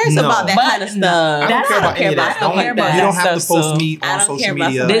 Who cares No. about that But kind of stuff? I don't That's- care about any of that. I don't care about You don't that have to stuff, post so me I on don't social care about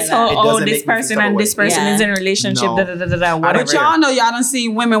media. something this like whole It oh, doesn't this make me person feel and away. this person Yeah. is in a relationship, No. da da da da da, whatever. But y'all know y'all done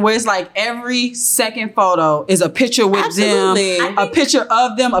seen women where it's like every second photo is a picture with Absolutely. them, a picture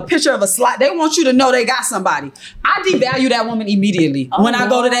of them, a picture of a slide. They want you to know they got somebody. I devalue that woman immediately when I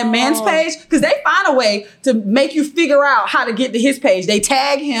go to that man's no. page because they find a way to make you figure out how to get to his page. They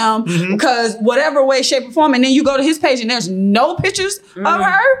tag him because whatever way, shape, or form, and then you go to his page and there's no pictures of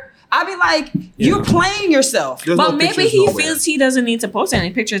her. I be like, you're playing yourself. There's But no maybe pictures he nowhere. feels he doesn't need to post any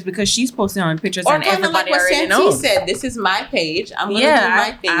pictures because she's posting on pictures Or and kind of like everybody what already Santee knows. said. This is my page. I'm gonna do Yeah,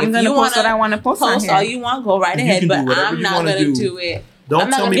 my thing. I'm If gonna you post what wanna I want to post on Post here. all you want, go right You ahead. can do But whatever I'm you not wanna gonna do. do it. Don't I'm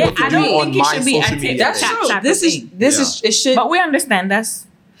not tell gonna me do what it. to I do don't on think it my should be social a media. That's TikTok true. type This of is thing. this is it should. But we understand that's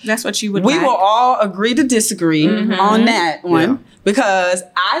what you would We like. will all agree to disagree on that one Yeah. because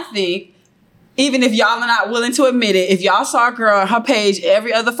I think even if y'all are not willing to admit it, if y'all saw a girl on her page,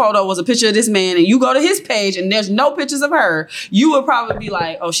 every other photo was a picture of this man, and you go to his page and there's no pictures of her, you would probably be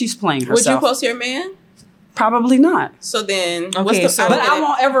like, "Oh, she's playing Would you herself." post your man? Probably not. So then, Okay, what's the? so- But I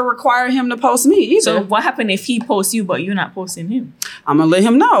won't ever require him to post me either. So what happened if he posts you but you're not posting him? I'm gonna let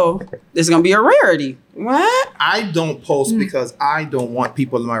him know there's gonna be a rarity. What? I don't post because I don't want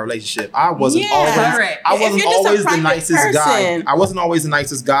people in my relationship. I wasn't Yeah. always. Correct. I If wasn't you're just a always the private nicest guy. person. I wasn't always the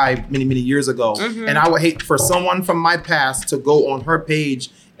nicest guy many years ago, and I would hate for someone from my past to go on her page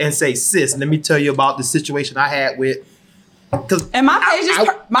and say, "Sis, let me tell you about the situation I had with." Because And my page is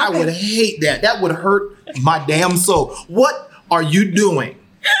I would hate that. That would hurt my damn soul. What are you doing?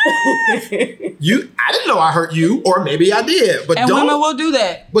 I didn't know I hurt you, or maybe I did, but and don't. women will do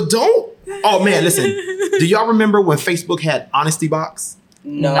that. But don't. Oh man, listen. Do y'all remember when Facebook had Honesty Box?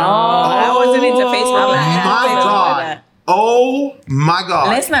 No. I wasn't into Facebook. I'm like not that. My into God. that. Oh my God.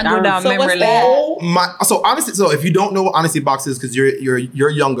 Let's not go down So what's memory that? lane. Oh my! So honestly, so if you don't know what Honesty Box is, because you're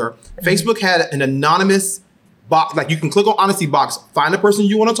younger, Facebook had an anonymous box. Like you can click on Honesty Box, find the person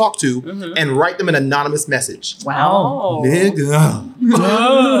you want to talk to, and write them an anonymous message. Wow. Nigga,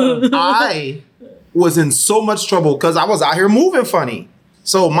 I was in so much trouble because I was out here moving funny.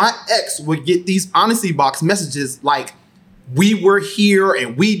 So my ex would get these Honesty Box messages like, we were here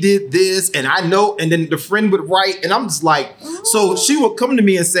and we did this and I know, and then the friend would write and I'm just like, so she would come to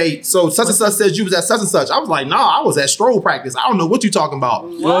me and say, so such and such says you was at such and such. I was like, nah, I was at stroll practice. I don't know what you talking about.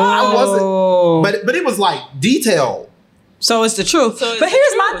 I wasn't, but it was like detailed. So it's the truth. So it's but the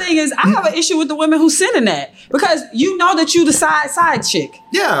here's my truth. thing is I have an issue with the women who sending that because you know that you the side chick.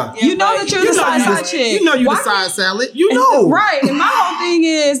 Yeah. You know that you're the side chick. You know you Why the side salad. You know. Right. And my whole thing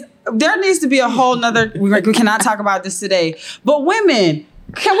is there needs to be a whole nother, we cannot talk about this today, but women,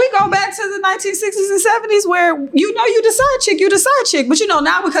 can we go back to the 1960s and 70s where you know you the side chick, but you know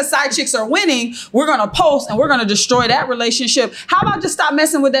now because side chicks are winning, we're going to post and we're going to destroy that relationship. How about just stop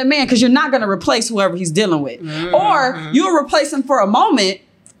messing with that man because you're not going to replace whoever he's dealing with. Or you'll replace him for a moment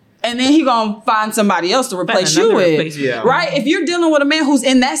and then he gonna find somebody else to replace you another with, replacement. Yeah. right? If you're dealing with a man who's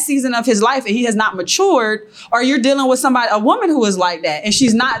in that season of his life and he has not matured, or you're dealing with a woman who is like that and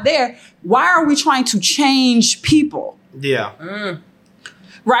she's not there, why are we trying to change people, Yeah.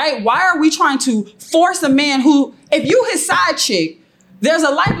 right? Why are we trying to force a man who, if you his side chick, there's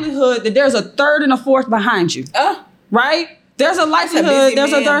a likelihood that there's a third and a fourth behind you, right? There's a likelihood,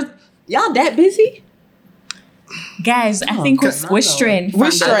 there's a third. Y'all that busy? Guys, I think we're straying. We're straying. We're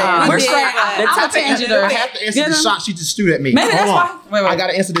We're straying. straying. I'm a tangent. I have to answer the shot she just threw at me. Maybe Hold that's on. why- wait. I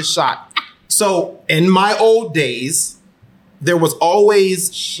gotta answer this shot. So in my old days, there was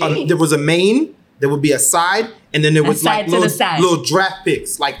always there was a main, there would be a side, and then there was side like to the side. little draft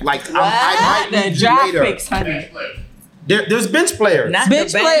picks. Like I might need you later. honey. There's bench players. Not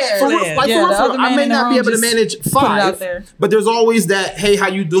Bench the players. For real, players. like, Yeah, for the real, other I man may in the not be room able to just manage put it out five, there. but there's always that, hey, how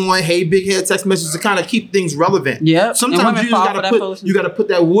you doing? Hey, big head text messages to kind of keep things relevant. Yep, and Sometimes women you fall just for that gotta foolishness. you gotta put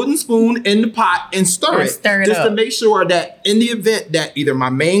that wooden spoon in the pot and stir And it, stir it just to up. make sure that in the event that either my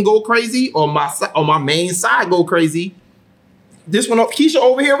main go crazy or my main side go crazy, this one, Keisha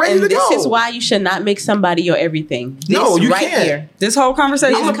over here ready And to this go. is why you should not make somebody your everything. No, This you right can't. here. This whole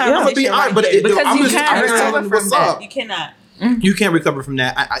conversation. This I'm gonna be honest, but Because I'm you just can't I'm just recover telling from what's that. up. You cannot. You can't recover from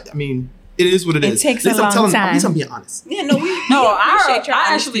that. I mean, it is what it It is. takes At least a I'm long telling- At least time. I'm being honest. Yeah, no, we No, appreciate your I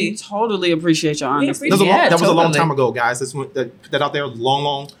honesty. actually totally appreciate your honesty. That was, Yeah, that was a long totally. time ago, guys. That out there was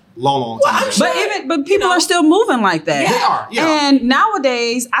long time ago. But people are still moving like that. They are, yeah. And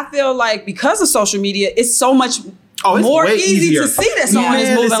nowadays, I feel like because of social media, it's so much It's more way easy easier. to see that someone is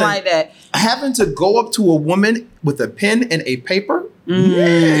Man, moving listen, like that. Having to go up to a woman with a pen and a paper,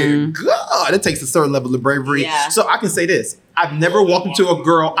 yeah, God, it takes a certain level of bravery. Yeah. So I can say this: I've never walked into a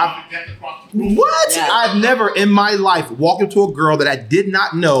girl. What? Yeah. I've never in my life walked into a girl that I did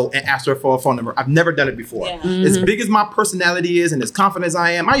not know and asked her for a phone number. I've never done it before. Yeah. As big as my personality is and as confident as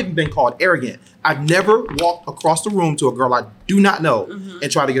I am, I've even been called arrogant. I've never walked across the room to a girl I do not know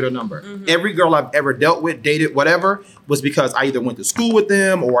and try to get her number. Every girl I've ever dealt with, dated, whatever, was because I either went to school with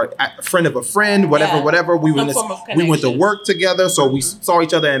them or a friend of a friend, whatever, Yeah. whatever. We Some went form of we went to connection. work together, so we saw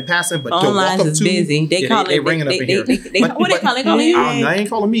each other in passing. But to Online walk up is to busy. They call they it. ringing up in here. What they calling you? They ain't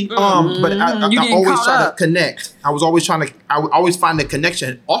calling me. But You I getting always caught try to up. connect. I was always trying to. I would always find the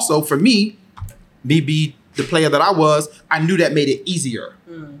connection. Also, for me be the player that I was, I knew that made it easier.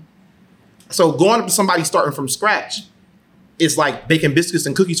 So going up to somebody starting from scratch, it's like baking biscuits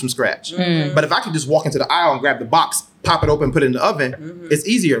and cookies from scratch. But if I could just walk into the aisle and grab the box, pop it open, put it in the oven, it's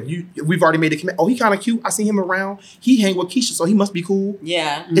easier. We've already made a commitment. Oh, he kind of cute. I see him around. He hang with Keisha, so he must be cool.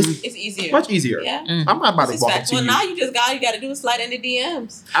 Yeah, It's it's easier. much easier. Yeah. I'm not about This to is walk up fact. to Well, you. now you just all you got to do is slide into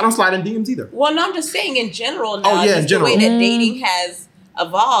DMs. I don't slide in DMs either. Well, no, I'm just saying in general now. Oh, yeah, in just general. The way that dating has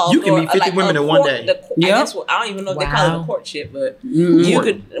evolved. You can meet 50 women in one day. I Yep. guess I don't even know if they call it Wow. a courtship, but Mm. you Court.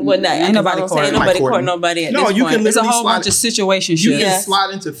 could. Well, not, Ain't nobody courting. Ain't nobody Courting. court nobody at No, this you point. can It's a literally whole bunch of situationships. You can Yes.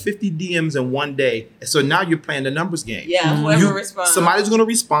 slide into 50 DMs in one day. So now you're playing the numbers game. Yeah, whoever responds. Somebody's gonna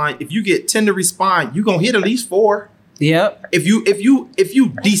respond. If you get 10 to respond, you're gonna hit at least 4. Yep. If you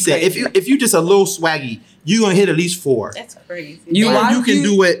decent, if you just a little swaggy, you're gonna hit at least 4. That's crazy. You And like- you can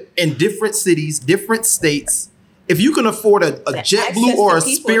do it in different cities, different states. If you can afford a The JetBlue access or to a people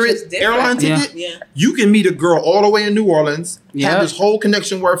is Spirit just different. airline Yeah. ticket, Yeah. you can meet a girl all the way in New Orleans, Yeah. have this whole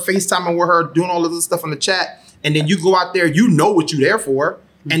connection where FaceTiming with her, doing all of this stuff on the chat, and then you go out there, you know what you're there for,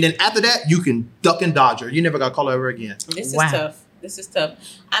 and then after that, you can duck and dodge her. You never got to call her ever again. This Wow. is tough. This is tough.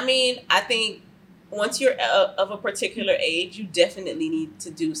 I mean, I think once you're of a particular age, you definitely need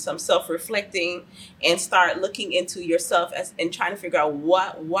to do some self-reflecting and start looking into yourself and trying to figure out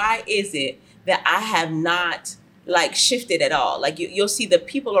why is it that I have not like shifted at all. Like you'll see the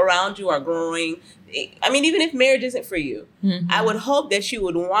people around you are growing. I mean, even if marriage isn't for you, I would hope that you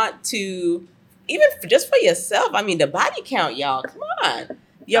would want to, even just for yourself. I mean, the body count, y'all. Come on,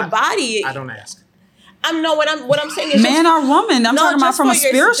 your body. I don't ask. What I'm saying is man or woman. I'm talking about just from a for your-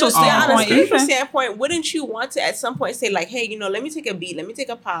 spiritual just, yeah, on a standpoint. spiritual even. standpoint, wouldn't you want to at some point say like, hey, let me take a beat, let me take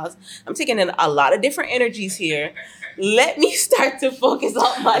a pause. I'm taking in a lot of different energies here. Let me start to focus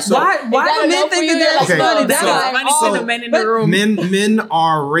on myself. Why do men think that they're like Okay, funny? That's so- like, Funny to the men in the room. Men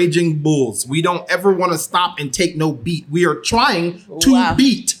are raging bulls. We don't ever want to stop and take no beat. We are trying to Wow.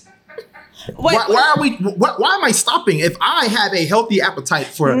 beat. Wait, Why am I stopping? If I have a healthy appetite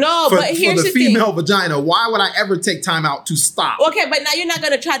for but here's the the thing. female vagina, why would I ever take time out to stop? Okay, but now you're not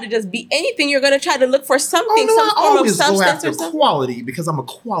going to try to just be anything. You're going to try to look for something, Oh, no, some I form of always go substance after or something. quality because I'm a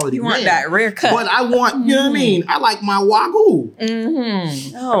quality You man. want that rare cut. But I want, you know what I mean? I like my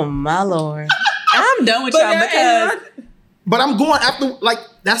wagyu. Oh, my Lord. I'm done with y'all because But I'm going after, like,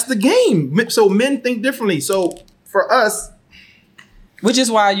 that's the game. So men think differently. So for us, which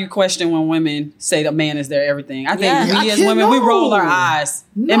is why you question when women say the man is their everything. I think Yeah. we I as can't women, we know. roll our eyes.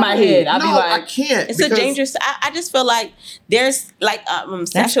 In my head, I'd be I like, can't. It's a because- dangerous. I just feel like there's like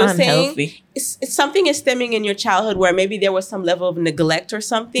that's Sasha was saying, unhealthy. it's something is stemming in your childhood where maybe there was some level of neglect or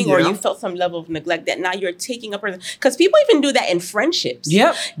something, or Yeah. you felt some level of neglect that now you're taking up. Because people even do that in friendships.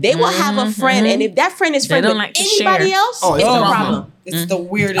 yep. They will have a friend, and if that friend is They friends don't with like to anybody share. else, Oh, it's it's a a problem. problem. It's the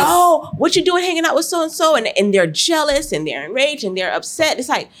weirdest. Oh, what you doing hanging out with so and so, and they're jealous and they're enraged and they're upset. It's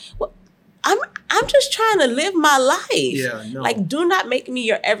like, well, I'm just trying to live my life. Yeah, no. Like, do not make me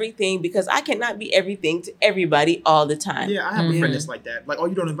your everything because I cannot be everything to everybody all the time. Yeah, I have a friend that's like that. Like, oh,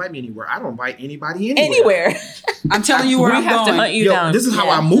 you don't invite me anywhere. I don't invite anybody anywhere. Anywhere. I'm telling you where we I'm have to going. hunt you Yo, down. this is how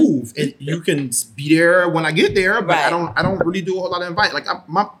Yeah. I move, and you can be there when I get there. But Right. I don't really do a whole lot of invite. Like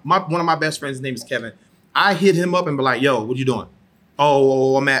my one of my best friends' name is Kevin. I hit him up and be like, "Yo, what you doing?"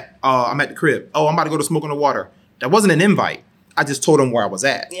 Oh, I'm at the crib. Oh, I'm about to go to Smoke on the Water. That wasn't an invite. I just told him where I was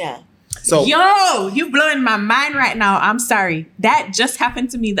at. Yeah. So Yo, you blowing my mind right now. I'm sorry. That just happened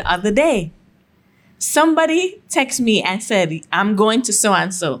to me the other day. Somebody texted me and said, I'm going to so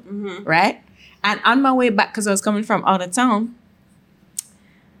and so, right? And on my way back, because I was coming from out of town,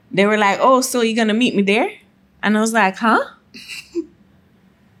 they were like, oh, so you're going to meet me there? And I was like, huh?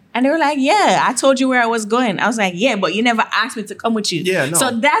 And they were like, yeah, I told you where I was going. I was like, yeah, but you never asked me to come with you. Yeah, no.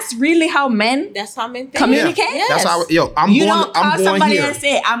 So that's really how men That's how men think. communicate? Yes. that's how. I'm You going. don't call I'm going somebody here. and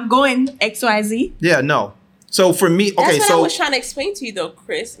say, I'm going XYZ. Yeah, no. So for me, That's okay, what I so was trying to explain to you, though,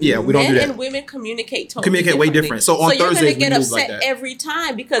 Chris. Yeah, we don't Men do that. and women communicate totally Communicate way differently. different. So on you're Thursdays, gonna get we move upset like that. every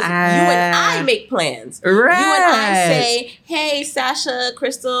time because you and I make plans. You and I say, "Hey, Sasha,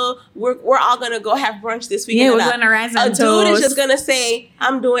 Crystal, we're all gonna go have brunch this weekend." Yeah, we're And going to rise a and dude is toast. just gonna say,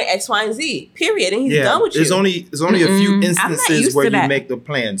 "I'm doing X, Y, and Z." Period, and he's done with you. there's only a few Mm-mm. I'm not instances used where to you that. make the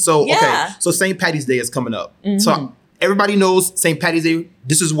plan. So okay, Yeah. so St. Patty's Day is coming up. Mm-hmm. So everybody knows St. Patty's Day.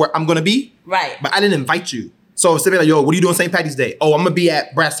 This is where I'm gonna be, Right. but I didn't invite you. So if somebody like, yo, what are you doing St. Patty's Day? Oh, I'm gonna be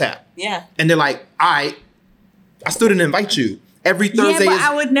at Brass Tap, Yeah. and they're like, all right, I still didn't invite you. Every Thursday yeah, but is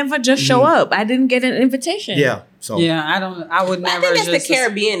I would never just show up. I didn't get an invitation. yeah. So Yeah, I would But I never think that's just. the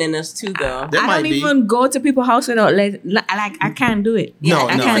Caribbean in us too, though. There I might don't be. even go to people's house without I can't do it. Yeah, no,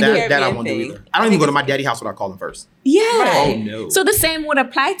 I no, can't do it. that I won't do Caribbean either. thing. I don't I even think go to it's- my daddy's house without calling first. Yeah. Right. Oh no. So the same would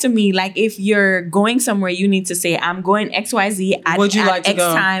apply to me. Like if you're going somewhere, you need to say, I'm going XYZ at, Would you at like to X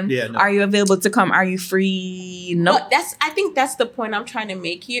go? time. Yeah, no. Are you available to come? Are you free? No. But I think that's the point I'm trying to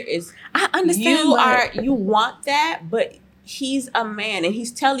make here is I understand. you want that, but he's a man and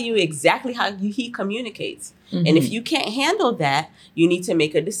he's telling you exactly how he communicates. And Mm-hmm. if you can't handle that, you need to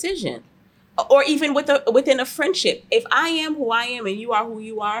make a decision. Or even within a friendship. If I am who I am and you are who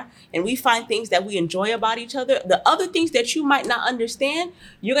you are, and we find things that we enjoy about each other, the other things that you might not understand,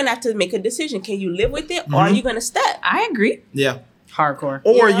 you're gonna have to make a decision. Can you live with it, or are you gonna step? I agree. Yeah. hardcore.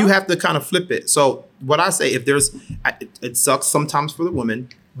 Or You know? you have to kind of flip it. So what I say, if there's, it sucks sometimes for the woman,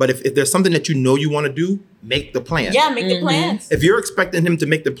 but if there's something that you know you want to do, make the plan. Yeah, make the plans. If you're expecting him to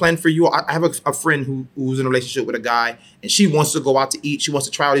make the plan for you, I have a friend who's in a relationship with a guy, and she wants to go out to eat. She wants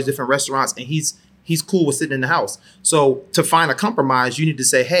to try all these different restaurants, and he's cool with sitting in the house. So to find a compromise, you need to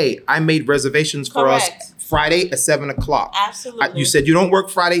say, hey, I made reservations for Correct. us Friday at 7:00. Absolutely. You said you don't work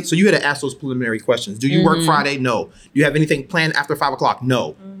Friday, so you had to ask those preliminary questions. Do you work Friday? No. Do you have anything planned after 5:00?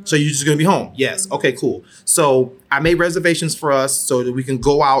 No. So you're just gonna be home? Yes. Okay, cool. So I made reservations for us so that we can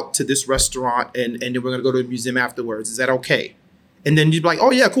go out to this restaurant and then we're gonna go to the museum afterwards. Is that okay? and then you'd be like,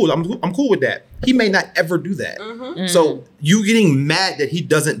 oh yeah, cool, I'm cool with that. He may not ever do that. Mm-hmm. So you getting mad that he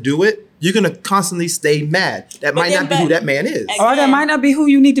doesn't do it, you're gonna constantly stay mad. That might not be who that man is. Or that might not be who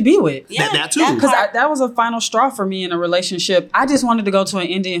you need to be with. Yeah, that too. Because that was a final straw for me in a relationship. I just wanted to go to an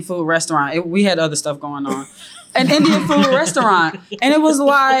Indian food restaurant. We had other stuff going on. An Indian food restaurant. And it was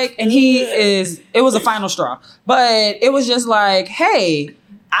like, it was a final straw. But it was just like, hey,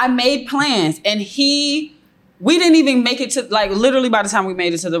 I made plans. And we didn't even make it to, like, literally by the time we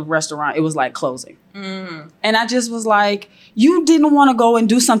made it to the restaurant, it was like closing. Mm. And I just was like, you didn't want to go and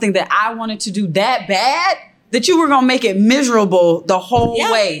do something that I wanted to do that bad that you were going to make it miserable the whole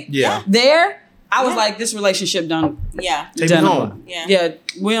way. Yeah. There, I was like, this relationship done. Yeah. Take done me over. home. Yeah.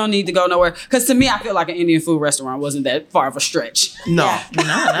 We don't need to go nowhere. Because to me, I feel like an Indian food restaurant wasn't that far of a stretch. No.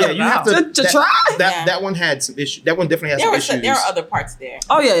 Yeah. Yeah, you have to try. That one had some issues. That one definitely has some issues. There are other parts there.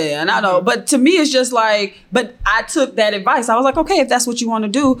 Oh, yeah, and I know. But to me, it's just like, but I took that advice. I was like, okay, if that's what you want to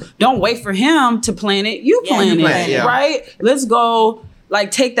do, don't wait for him to plan it. You plan it, right? Let's go,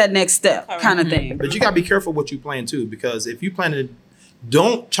 like, take that next step kind of thing. But you got to be careful what you plan too, because if you plan to,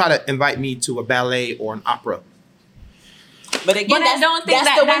 don't try to invite me to a ballet or an opera. But again, But I don't think that's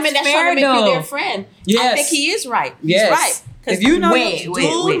that the women that's that's trying to make fair, you their though. friend. Yes. I think he is right. Yes. He's right. If you know,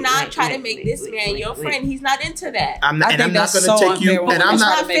 Do not try to make this man your friend. He's not into that. I'm not I think going to that's so take you. unfair. And I'm It's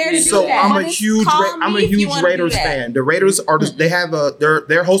not not fair to do So that. I'm a Honest, huge, call I'm a me if you huge wanna do Raiders that. fan. The Raiders are. They have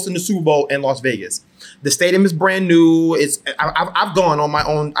they're hosting the Super Bowl in Las Vegas. The stadium is brand new. I've gone on my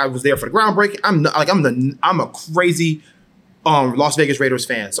own. I was there for the groundbreaking. I'm a crazy Las Vegas Raiders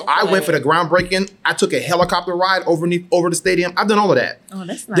fan. So I went for the groundbreaking. I took a helicopter ride over the stadium. I've done all of that. Oh,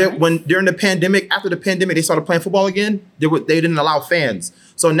 that's nice. During the pandemic, after the pandemic, they started playing football again. They didn't allow fans.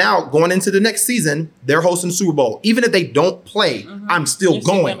 So now going into the next season, they're hosting the Super Bowl. Even if they don't play, I'm still You're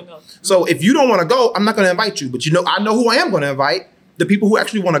still going. gonna go. So if you don't want to go, I'm not going to invite you. But I know who I am going to invite. The people who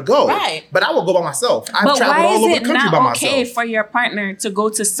actually want to go. Right. But I will go by myself. I've But traveled why all is over it the country by not okay myself. for your partner to go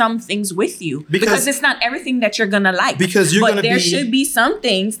to some things with you? Because it's not everything that you're gonna like. Because you're but gonna there be- should be some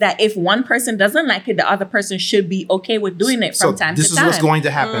things that if one person doesn't like it, the other person should be okay with doing it from time to time. This is what's going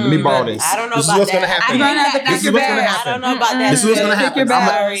to happen. Let me borrow this. I don't know This about is what's that. going to happen. You're gonna have to This pick is your what's going to bag. happen. I don't know about that. This is what's going to Pick happen. your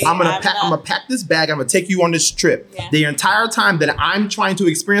bag. I'm gonna pack this bag. I'm gonna take you on this trip. Yeah. The entire time that I'm trying to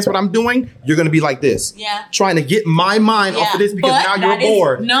experience what I'm doing, you're gonna be like this. Yeah. Trying to get my mind off of this because But now you're that is-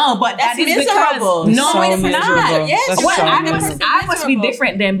 bored. No, but That's that is miserable. because no, So it's not. miserable. Yes, That's Well, so I miserable. must be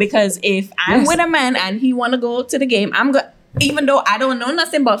different then because if I'm Yes. with a man and he want to go to the game, even though I don't know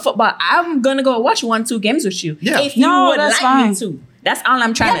nothing about football, I'm gonna go watch 1-2 games with you. Yeah. If you No, would that's like me fine. to. That's all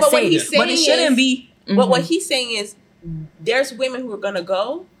I'm trying Yeah, to but what say. he's But it saying shouldn't is- be. But what he's saying is there's women who are going to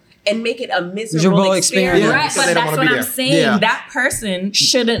go and make it a miserable Miserable experience. experience. Right, because but they don't that's wanna what be I'm there. saying. Yeah. That person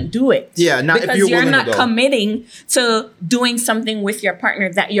shouldn't do it. Yeah, not if because you're you're willing to not go. committing to doing something with your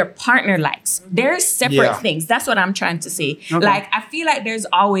partner that your partner likes. There's separate Yeah. things. That's what I'm trying to say. Okay. Like I feel like there's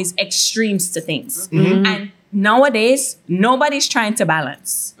always extremes to things, Mm-hmm. and nowadays nobody's trying to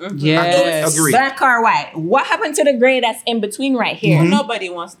balance. Yes. Agree. Black or white. What happened to the gray that's in between right here? Mm-hmm. Nobody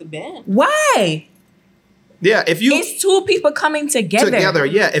wants to bend. Why? Yeah, if you It's two people coming together.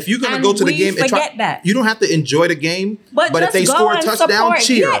 yeah. If you're gonna And go to the we game and forget that. you don't have to enjoy the game, but if just they go score a and touchdown, support.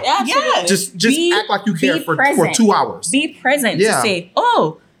 cheer. Yeah, Absolutely. Just Be- act like you care be for present. 2 hours. Be present Yeah. to say,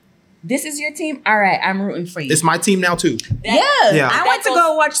 "Oh, this is your team. All right, I'm rooting for you." It's my team now too. Yeah. Yeah. I went to That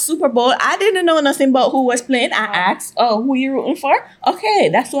go watch Super Bowl. I didn't know nothing about who was playing. I asked, "Oh, who you rooting for?" Okay,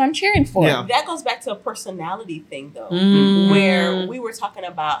 that's who I'm cheering for. Yeah. That goes back to a personality thing, though, Mm. where we were talking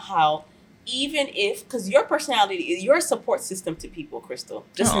about how even if, because your personality is your support system to people, Crystal,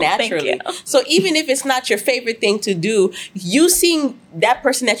 just Oh, thank naturally. you. So even if it's not your favorite thing to do, you seeing that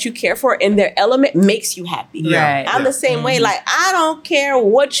person that you care for in their element makes you happy. Yeah. Right. I'm the same way. Like I don't care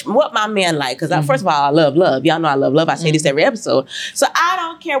what my man like, because first of all, I love love. Y'all know I love love. I say this every episode. So I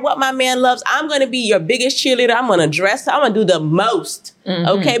don't care what my man loves. I'm gonna be your biggest cheerleader. I'm gonna dress. I'm gonna do the most.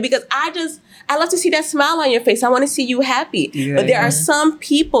 Okay, because I love to see that smile on your face. I want to see you happy. Yeah, but there are some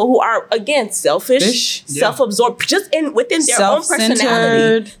people who are, again, selfish, Fish. Yeah. self-absorbed, just within their own personality.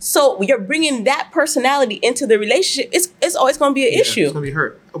 Self-centered. So you're bringing that personality into the relationship. It's always going to be an Yeah, issue. It's gonna be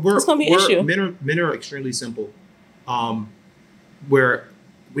hurt. It's gonna be an issue. Men are extremely simple, where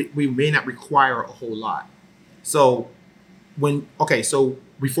we may not require a whole lot. So so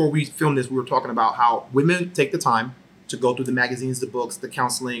before we filmed this, we were talking about how women take the time to go through the magazines, the books, the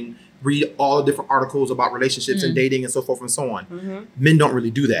counseling, read all the different articles about relationships and dating and so forth and so on. Men don't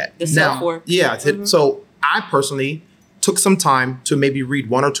really do that. The self-work. Yeah. So I personally took some time to maybe read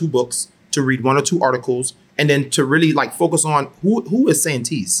 1 or 2 books, to read 1 or 2 articles, and then to really like focus on who is saying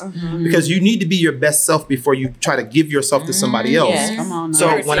tease, because you need to be your best self before you try to give yourself to somebody else. Yes. Come on now.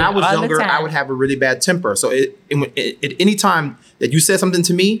 So when I was All the younger, time. I would have a really bad temper. So at any time that you said something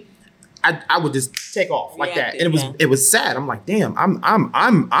to me, I would just take off like that, and it was sad. I'm like, damn,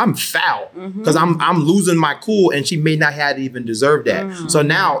 I'm foul because I'm losing my cool, and she may not have even deserved that. So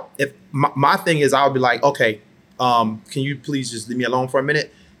now, if my thing is, I'll be like, okay, can you please just leave me alone for a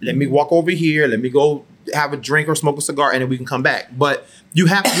minute? Let me walk over here. Let me go have a drink or smoke a cigar, and then we can come back. But you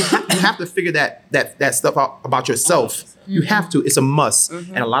have to figure that stuff out about yourself. You have to. It's a must,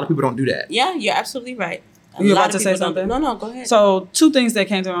 and a lot of people don't do that. Yeah, you're absolutely right. You about to say something? No, go ahead. So 2 things that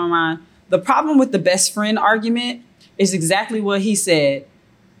came to my mind. The problem with the best friend argument is exactly what he said.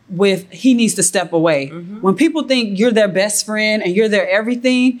 With he needs to step away. When people think you're their best friend and you're their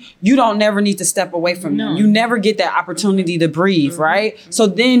everything, you don't never need to step away from them. You never get that opportunity to breathe, right? So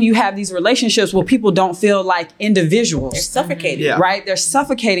then you have these relationships where people don't feel like individuals. They're suffocated. Yeah. Right? They're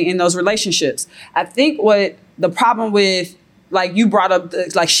suffocating in those relationships. I think what the problem with, like you brought up,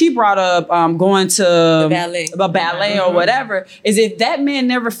 like she brought up going to The ballet. or whatever, is if that man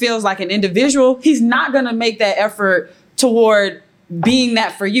never feels like an individual, he's not going to make that effort toward being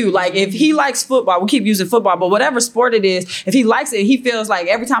that for you. Like if he likes football, we keep using football, but whatever sport it is, if he likes it, he feels like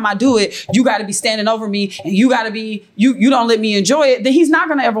every time I do it, you got to be standing over me and you got to be, you don't let me enjoy it, then he's not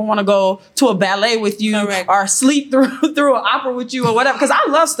going to ever want to go to a ballet with you or sleep through an opera with you or whatever. Cause I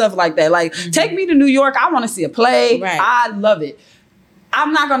love stuff like that. Like take me to New York. I want to see a play. Right. I love it.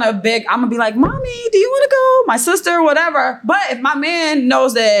 I'm not going to beg. I'm going to be like, mommy, do you want to go? My sister, whatever. But if my man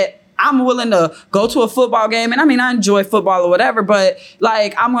knows that I'm willing to go to a football game, and I mean, I enjoy football or whatever, but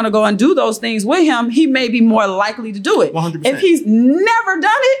like, I'm going to go and do those things with him, he may be more likely to do it. 100%. If he's never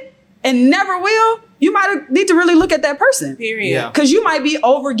done it and never will, you might need to really look at that person. Period. Yeah. Because you might be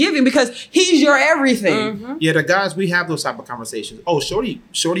over giving because he's your everything. Yeah, the guys, we have those type of conversations. Oh, Shorty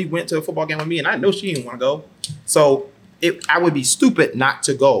went to a football game with me, and I know she didn't want to go. So I would be stupid not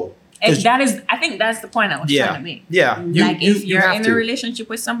to go. And I think that's the point I was trying to make. Yeah. If you're have in to. a relationship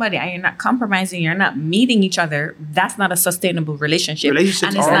with somebody and you're not compromising, you're not meeting each other, that's not a sustainable relationship.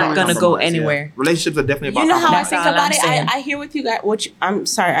 Relationships and it's are not about going to go compromise, anywhere. Yeah. Relationships are definitely about You know how I That's think all about I'm it? saying. I hear what you got. I'm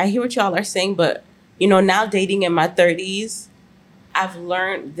sorry. I hear what y'all are saying, but now dating in my 30s, I've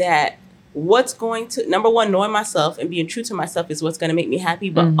learned that what's going to, number one, knowing myself and being true to myself is what's going to make me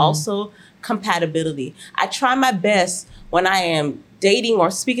happy, but also compatibility. I try my best when I am dating or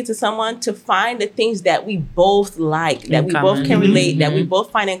speaking to someone to find the things that we both like, that we both can relate, that we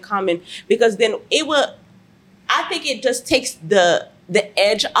both find in common, because then I think it just takes the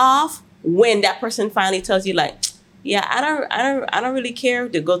edge off when that person finally tells you like, yeah, I don't really care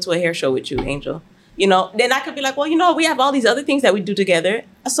to go to a hair show with you, Angel. Then I could be like, well, we have all these other things that we do together.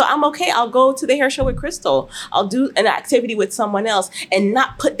 So I'm okay. I'll go to the hair show with Crystal. I'll do an activity with someone else and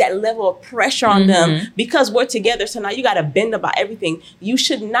not put that level of pressure on them because we're together. So now you got to bend about everything. You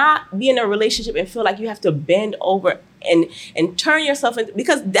should not be in a relationship and feel like you have to bend over and turn yourself into,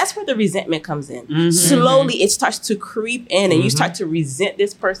 because that's where the resentment comes in. Slowly it starts to creep in and you start to resent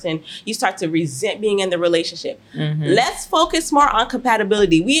this person. You start to resent being in the relationship. Let's focus more on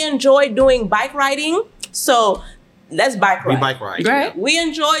compatibility. We enjoy doing bike riding, so let's bike ride. We bike ride. Right. We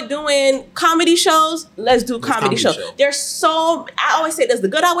enjoy doing comedy shows. Let's do comedy shows. show. I always say, does the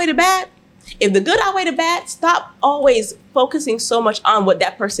good outweigh the bad? If the good outweigh the bad, stop always focusing so much on what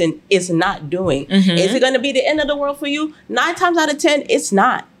that person is not doing. Is it going to be the end of the world for you? 9 times out of 10, it's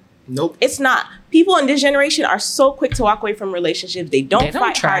not. Nope. It's not. People in this generation are so quick to walk away from relationships. They don't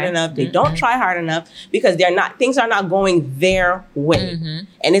fight hard enough. They don't try hard enough because things are not going their way.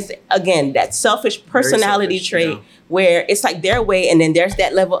 And it's, again, that selfish personality trait where it's like their way. And then there's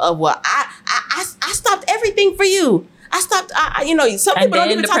that level of, well, I stopped everything for you. I stopped, some people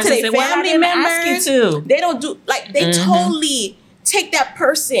don't even talk to their family members. They don't do, like, they totally take that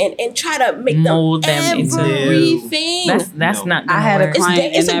person and try to make Mold them into everything. That's not gonna I had a work.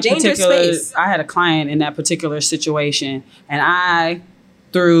 client It's in a that dangerous particular. space. I had a client in that particular situation, and I,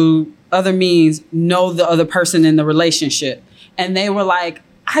 through other means, know the other person in the relationship, and they were like,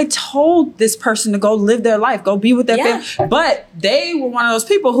 I told this person to go live their life, go be with their family. But they were one of those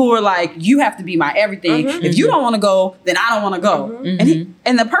people who were like, you have to be my everything. If you don't want to go, then I don't want to go.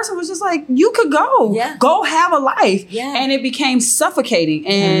 And the person was just like, you could go. Go have a life. And it became suffocating.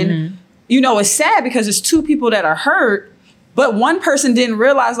 And, it's sad because it's 2 people that are hurt. But one person didn't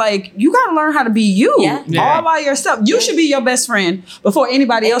realize, like, you got to learn how to be you all by yourself. You should be your best friend before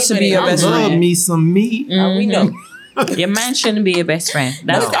anybody else should be your best Love friend. me some me. We know. Your man shouldn't be your best friend.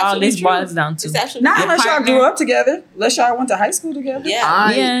 That's No. all this Absolutely true. boils down to. It's actually Not Your unless y'all partner. grew up together. Unless y'all went to high school together.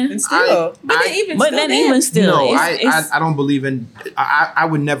 yeah. Yeah. And still. but then even But still then then, even still, No, it's, I don't believe in. I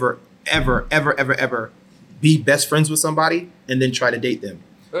would never, ever be best friends with somebody and then try to date them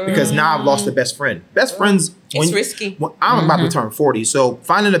because now I've lost a best friend. Best friends. it's risky. When I'm about to turn 40, so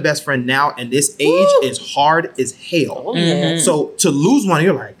finding a best friend now in this age is hard as hell. Oh, yeah. So to lose one,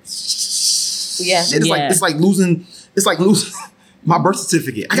 you're like, Yeah. shit, Yeah. it's like losing my birth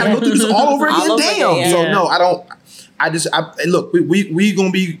certificate. I gotta go through this all over again. All over Damn. again, So yeah. no, I don't. Look. We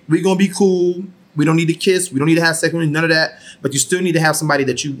gonna be cool. We don't need to kiss. We don't need to have sex. We don't need none of that. But you still need to have somebody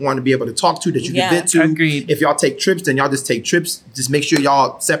that you want to be able to talk to, that you Yeah, can vent to. agreed. If y'all take trips, then y'all just take trips. Just make sure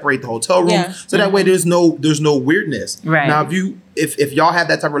y'all separate the hotel room, Yeah. so that way there's no weirdness. Right. Now, if y'all have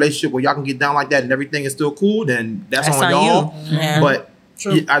that type of relationship where y'all can get down like that and everything is still cool, then that's on y'all. you. Yeah. But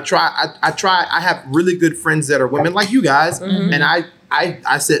True. I try. I have really good friends that are women like you guys, and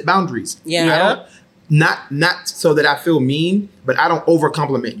I set boundaries. Yeah. I don't, not so that I feel mean, but I don't over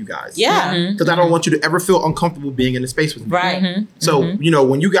compliment you guys. Yeah. Because I don't want you to ever feel uncomfortable being in the space with me. Right. So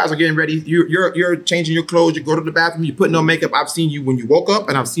when you guys are getting ready, you're changing your clothes, you go to the bathroom, you putting on makeup. I've seen you when you woke up,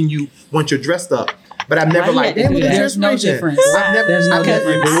 and I've seen you once you're dressed up. But I've never Why like, you had to damn, do look at that? your There's no inspiration. difference. I've never, There's no I've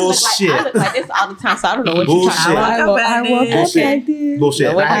never- difference. I bullshit. look like this all the time, so I don't know what Bullshit. you're talking about. I woke up woke like up like this.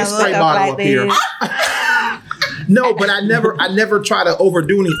 Bullshit. When I had I a spray look up bottle like up here. No, but I never try to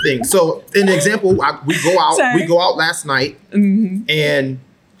overdo anything. So, an example, we go out last night, and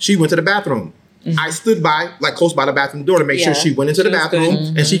she went to the bathroom. I stood by, like close by the bathroom door, to make sure Yeah. she went into the She was bathroom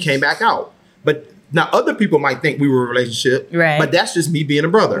good. and she came back out. But now other people might think we were a relationship, Right. But that's just me being a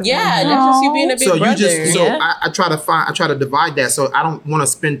brother. Yeah, that's just you being a big So brother. Yeah. I try to divide that, so I don't want to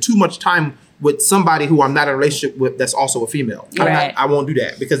spend too much time with somebody who I'm not in a relationship with that's also a female. Right. I won't do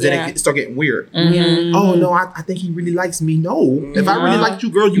that because then Yeah. it start getting weird. Mm-hmm. Oh no, I think he really likes me. No, if I really liked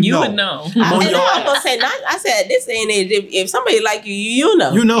you, girl, You know. would know. I'm on And your I was ass. gonna say, I said this day and age, if somebody like you, you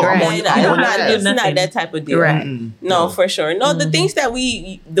know. You know, Right. I'm on, It's I'm on not, your it's ass. not that type of deal. Right. Mm-mm. No, for sure. No, the things that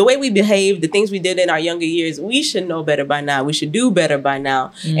the way we behave, the things we did in our younger years, we should know better by now. We should do better by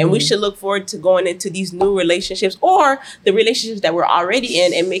now. And we should look forward to going into these new relationships or the relationships that we're already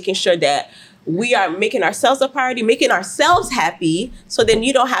in and making sure that we are making ourselves a priority, making ourselves happy. So then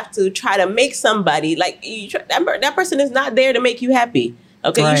you don't have to try to make somebody that person is not there to make you happy.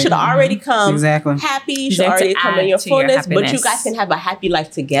 Okay, you Right. should already come Exactly. happy. You He's should there to already come in add your to your fullness, but you happiness. guys can have a happy life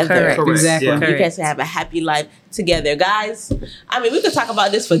together. Correct. Exactly. Yeah. You Correct. guys can have a happy life together, guys. I mean, we could talk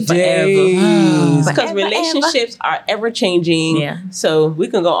about this for Days. days because Forever, relationships are ever changing. Yeah. So we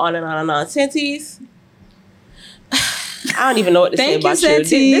can go on and on and on. Senties, I don't even know what to say Thank you, about you.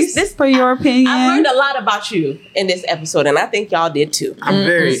 Senties, This, for your opinion. I learned a lot about you in this episode, and I think y'all did too. I'm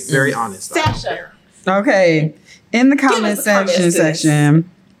very, very honest. I don't Sasha. care. Okay. In the comment us the comments to this. section.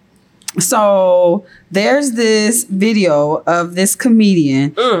 So there's this video of this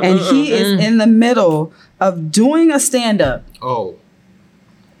comedian, and he is in the middle of doing a stand-up, Oh.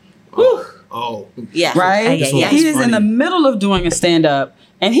 Oh. Yeah. right? Yeah, yeah. He is in the Funny. middle of doing a stand-up,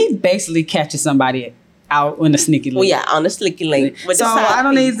 and he basically catches somebody out in the sneaky link. Well, yeah, on the slicky link. With So the side I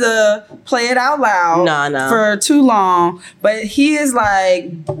don't piece. need to play it out loud No. for too long, but he is like,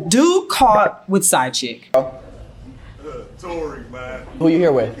 dude caught with side chick. Tory, man. Who you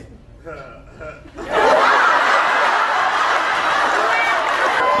here with?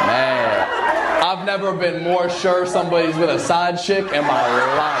 Man, I've never been more sure somebody's with a side chick in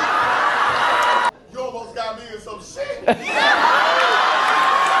my life. You almost got me in some shit.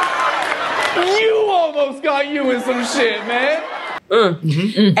 You almost got you in some shit, man.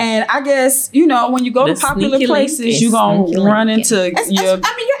 And I guess, you know, when you go The to popular sneaky link places, is you're going sneaky to run link, into I mean, you're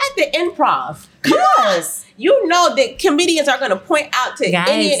at the improv. Yes. You know that comedians are going to point out to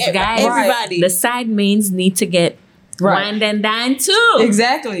any and everybody. the side mains need to get Right. wined and dined too.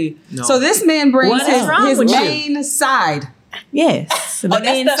 Exactly. No. So this man brings What is wrong his with you? main side. Yes. The that's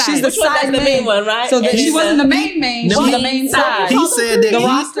main the- side. She's the Which one? That's side the main one, right? So that And she then wasn't the main, the she was the main main side. side. He said that The he,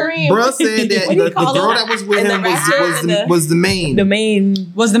 roster bruh said that What do you the call girl them? that was with And the him rapper was the main. the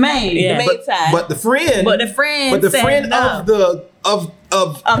main. was the main. Yeah. main but, side. but the friend, But the friend. but the said friend no. of the of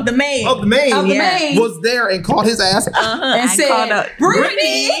the main. of the main, Of the main. was there and called his ass. And I said, called up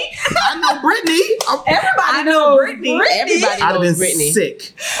Brittany. I know Brittany. Everybody knows Brittany. Everybody I'd have knows been Brittany.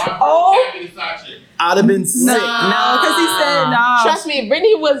 sick. Oh. I'd have been sick. No, because he said no. Trust me,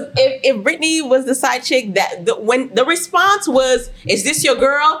 Brittany was if Brittany was the side chick when the response was, "Is this your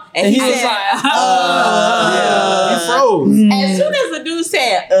girl?" And he was said, like, Yeah, he froze. as soon as the dude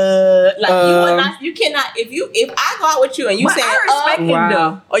said, like you cannot if I go out with you and you But say, I respect him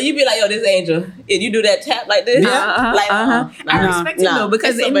though. Or you be like, yo, this Angel. And you do that tap like this. Like, I respect him though,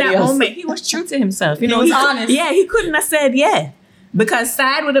 because it's in that somebody else. moment he was true to himself. You He know, was honest. Yeah, he couldn't have said yeah. Because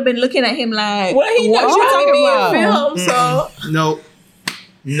Side would have been looking at him like, Well, he knows what you you talking talking about about? film, so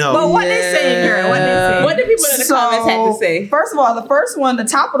No. But what they saying, girl? What they saying? what did people in the comments had to say? First of all, the first one, the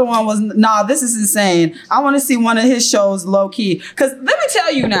top of the one was, nah, this is insane. I want to see one of his shows low key. Because let me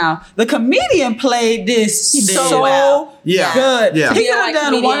tell you now, the comedian played this did. so Well. Yeah. good. Yeah. He Yeah, could have like done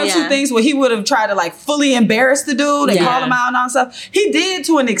comedian, one or two yeah. things where he would have tried to like fully embarrass the dude and Yeah. call him out and all stuff. He did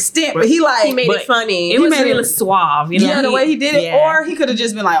to an extent, but he like, He made But it funny. It was made it- really suave, you know. yeah, the way he did it. Yeah. Or he could have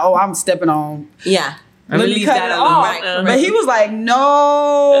just been like, oh, I'm stepping on. Yeah. I Let me believe cut that it alone. off. Right, But he was like,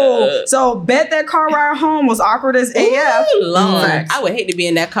 no. So bet that car ride home was awkward as AF. Ooh, Lord. Facts. I would hate to be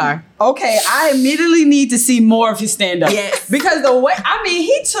in that car. Okay, I immediately need to see more of his stand up. Yes. Because the way,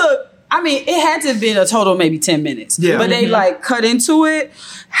 it had to have been a total maybe 10 minutes. Yeah. But they like cut into it.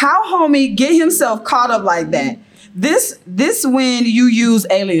 How homie get himself caught up like that? This when you use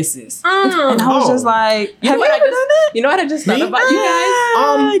aliases. And I was Oh. just like, You have know you what I ever just- done that? You know what I just thought Me? about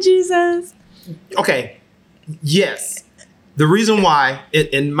you guys? Jesus. Okay. Yes. The reason why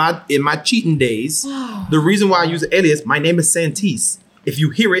in my cheating days, the reason why I use an alias, my name is Santis. If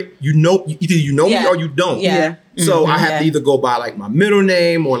you hear it, you know either you know Yeah. me or you don't. Yeah. So I have Yeah. to either go by like my middle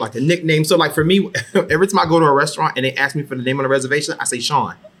name or like a nickname. So like for me, every time I go to a restaurant and they ask me for the name on the reservation, I say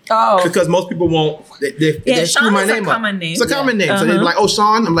Sean. Oh. Because most people won't. They screw Sean my is a name up. common name. It's a common Yeah. name. So they're like, "Oh,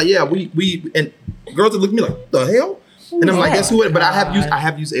 Sean." I'm like, "Yeah, we." And girls would look at me like, "The hell?" And I'm like, "That's who it." But I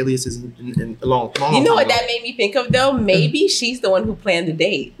have used aliases in a long. You know what time that made me think of though? Maybe she's the one who planned the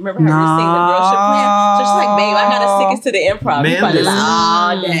date. Remember her saying the girl should plan? So she's like, babe, I gotta stick it to the improv. Man, You probably like, listen.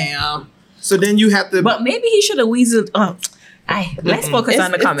 oh damn. So then you have to. But maybe he should have weaseled. Let's focus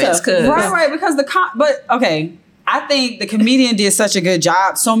on the It's comments, tough. cause Right, because but okay. I think the comedian did such a good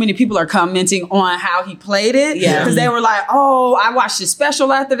job. So many people are commenting on how he played it. Yeah. Because they were like, oh, I watched his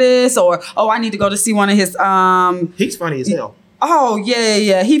special after this, or oh, I need to go to see one of his He's funny as hell. oh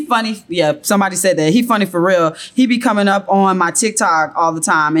yeah. He funny. Yeah, somebody said that. He funny for real. He be coming up on my TikTok all the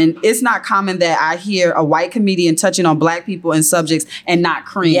time. And it's not common that I hear a white comedian touching on black people and subjects and not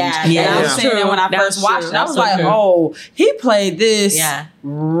cringe. Yeah, And I yeah. was saying that when I That's first watched true. it. I was That's so like, true. oh, he played this Yeah.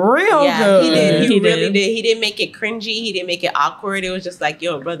 real Yeah, good. he did. He He really did. did. He didn't make it cringy. He didn't make it awkward. It was just like,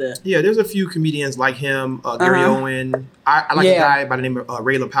 yo, brother. Yeah, there's a few comedians like him, Gary Owen. I like a Yeah. guy by the name of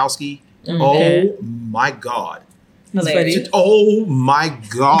Ray Lapowski. Okay. Oh my God. Hilarious. Oh my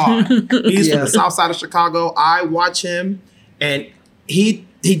God. He's from Yeah. the south side of Chicago. I watch him and he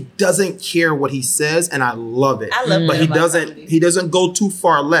doesn't care what he says and I love it. I love But that he about doesn't comedy. go too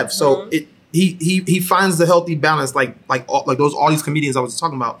far left. So he finds the healthy balance like all these comedians I was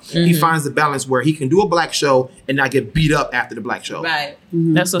talking about. He finds the balance where he can do a black show and not get beat up after the black show. Right.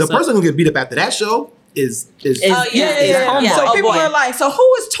 that's what's The person who get beat up after that show is Oh, yeah, Yeah. yeah. So Oh, people boy. are like, so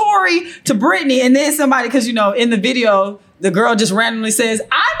who is Tori to Brittany? And then somebody, because in the video, the girl just randomly says,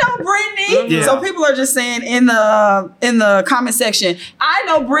 "I know Brittany." Yeah. So people are just saying in the comment section, "I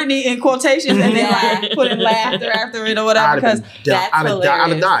know Brittany" in quotations, and then like putting laughter after it or whatever. Because that's I'd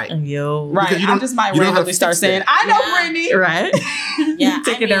have died. Yo. right, Because you I don't- just might you don't have randomly to start fix saying, that. "I know Yeah. Brittany." Right? Yeah,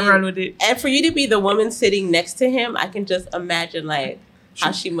 Take it and run with it. And for you to be the woman sitting next to him, I can just imagine like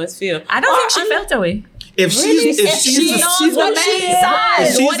how she must feel. I don't think she felt that way. If she's She the- knows she's the main side. If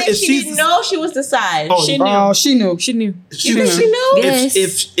she's- What if she she's- didn't know she was the side? Oh, She knew. Oh, she knew. She knew. You think she knew?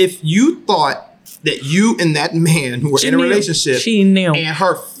 Yes. if you thought that you and that man were She in a knew. relationship She knew. and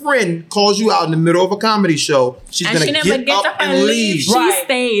her friend calls you out in the middle of a comedy show, she's And gonna she never get get up and leave. She Right.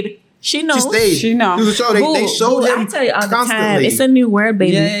 stayed. She knows. She stayed. She know. Through the show, they Boo, showed boo, him I tell you all the time, constantly. it's a new word,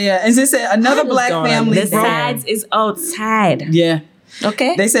 baby. Yeah. And they said another I was black going family. The sides is outside. Yeah.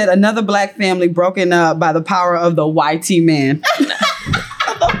 Okay? They said another black family broken up by the power of the YT man.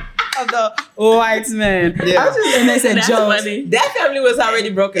 of the white man. Yeah. And they said That's jokes. funny. That family was already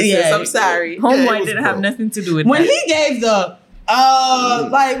broken, sis. Yeah. I'm sorry. Yeah, Homeboy it was didn't have broke. nothing to do with When that. he gave the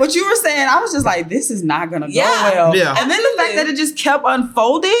like what you were saying, I was just like, this is not gonna go Yeah. well. Yeah. And then the fact that it just kept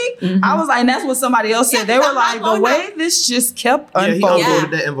unfolding, I was like, and that's what somebody else said. Yeah, They were I'm not like, the going way this just kept Yeah, he unfolding.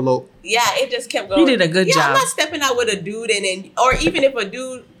 unloaded that envelope. Yeah, it just kept going. did a good I'm job. not stepping out with a dude and then, or even if a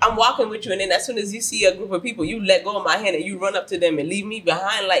dude, I'm walking with you and then as soon as you see a group of people, you let go of my hand and you run up to them and leave me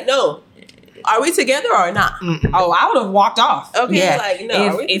behind. Like, no, are we together or not? Oh, I would have walked off. Okay, Yeah. like no.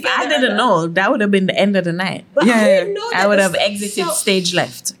 are we If I together or didn't not? know, that would have been the end of the night. But Yeah. I didn't know that I would the- have exited so- stage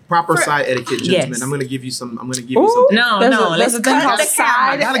left. Proper side etiquette, gentlemen. Yes. I'm gonna give you some. I'm gonna give Ooh. you something. No, There's no. a- Let's there's a thing cut called the side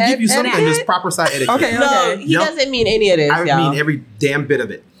I camera. gotta give you something. etiquette. There's proper side etiquette. Okay. No, he Yup. doesn't mean any of this, I y'all. mean every damn bit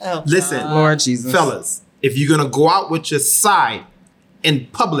of it. Oh, Listen, Lord Jesus. fellas, if you're gonna go out with your side, in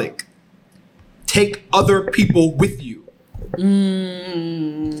public, take other people with you.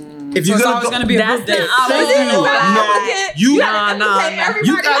 If So you're it's gonna always go, going to be a That's group date. not always So- gonna no, you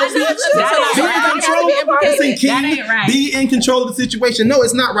gotta be in control. Listen, King, That ain't right. be in control of the situation. No,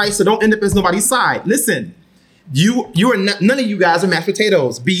 it's not right. So don't end up as nobody's side. Listen, you are not, none of you guys are mashed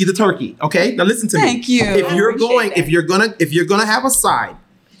potatoes. Be the turkey. Okay, now listen to me. Thank you. If you're going, if you're gonna have a side,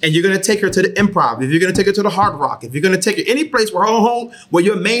 and you're gonna take her to the Improv, if you're gonna take her to the Hard Rock, if you're gonna take her any place where where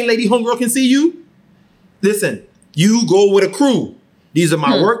your main lady homegirl can see you, listen, you go with a crew. These are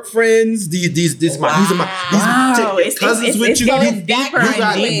my work friends. These take your cousins with you. going deeper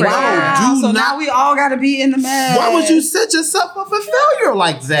and deeper. Wow. So Do now not. we all got to be in the mess. Why would you set yourself up for failure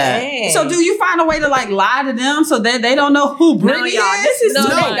like that? So do you find a way to like lie to them so that they don't know who Brittany y'all, is? this is No, too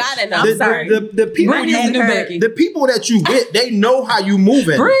they much. gotta know. The people Brittany is the new Becky. the people that you with, they know how you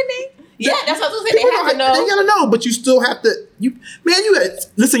moving. Brittany? Yeah, that's what I was saying. They have to They know. gotta know, but you still have to. You gotta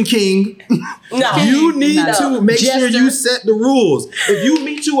listen, King. No. You need No. to make sure you set the rules. If you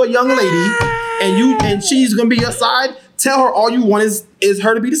meet you a young lady and she's gonna be your side, tell her all you want is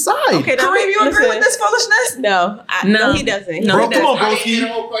her to be the side. Okay, now Kareem, you agree listen. with this foolishness? No, No. he doesn't. No, Bro, he come on, I ain't broski.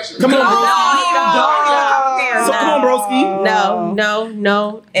 no question. Come on, No, broski. So come on, broski.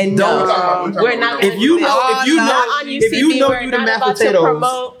 No, and Don't. no. We're not. If you gonna do know, that. if you know We're you the not mashed about to potatoes.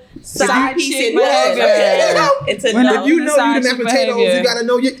 promote side piece chick in this. behavior. Okay, it's a We're not- no. If you know Side you the chick mashed potatoes, behavior. you gotta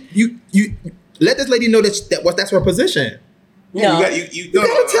know you let this lady know that's her position. No. You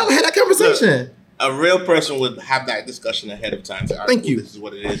gotta tell her that conversation. A real person would have that discussion ahead of time. Say, all right, Thank cool, you. This is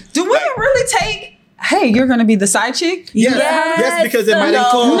what it is. Do women really take, hey, you're going to be the side chick? Yes, because it might No.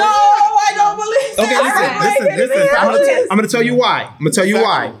 include. No, I don't believe Okay, that. listen. I'm gonna tell you why.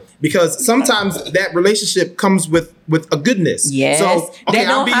 Because sometimes that relationship comes with a goodness. Yes. So they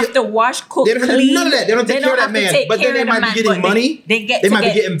don't have to wash, cook, They don't have to do clean. none of that. They don't take care of that have to man. take But then care they of the might man, be getting but money. They get They to might be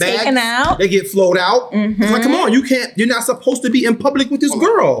get getting taken bags. out. They get flowed out. It's like, come on, you're not supposed to be in public with this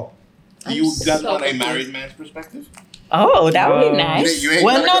girl. Do you guys want a married man's perspective? Oh, that would be nice. You ain't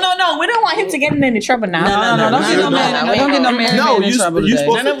Well, gotta no. We don't want him to get in any trouble now. No, don't get no man. Don't get no married man in trouble today.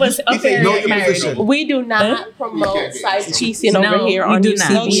 None of us up here know are your married. position. We do not promote side cheating over No, here we on do UCB.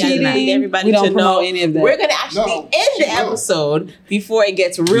 not. No I cheating. need everybody We don't to know. promote any of that. We're gonna actually No, end the she will. episode before it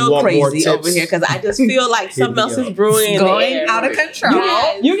gets You real want more crazy tips? over here because I just feel like something else is brewing. in the Going air. out of control.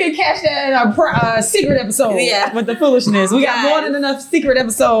 Yes. You can catch that in a secret episode Yeah. with the foolishness. We got Guys. more than enough secret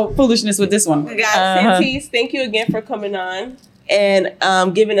episode foolishness with this one. Guys, Uh-huh. Santis, thank you again for coming on and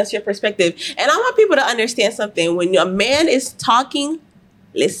giving us your perspective. And I want people to understand something. When a man is talking,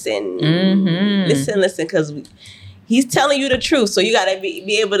 listen. Mm-hmm. Listen, because he's telling you the truth. So you got to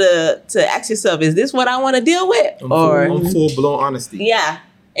be able to ask yourself, is this what I want to deal with? I'm full blown honesty. Yeah.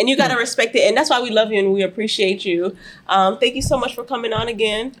 And you got to respect it. And that's why we love you and we appreciate you. Thank you so much for coming on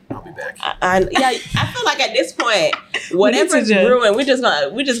again. I'll be back. I feel like at this point, whatever's just- brewing, we're just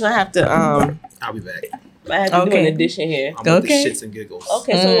gonna have to I'll be back. I have to do Okay. an addition here. I'm with Okay. the shits and giggles.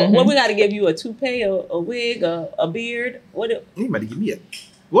 Okay, so what we got to give you a toupee, a wig, a beard? Anybody give me a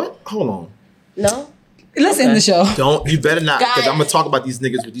what? Hold on. No, Let's end the show. Don't you better not, because Guys. I'm gonna talk about these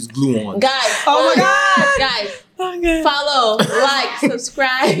niggas with these glue on. guys. Oh my guys! Follow, like,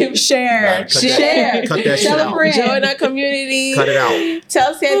 subscribe, Share. Cut that shit Tell a out. friend. join our community. Cut it out.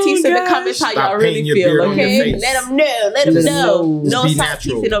 Tell Santis in the comments how Stop y'all really painting your feel. beard on your Okay, face. let them know. Let them Just know. No Just be side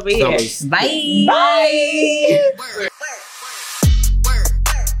natural. piecing over here. fellas. Bye. Bye.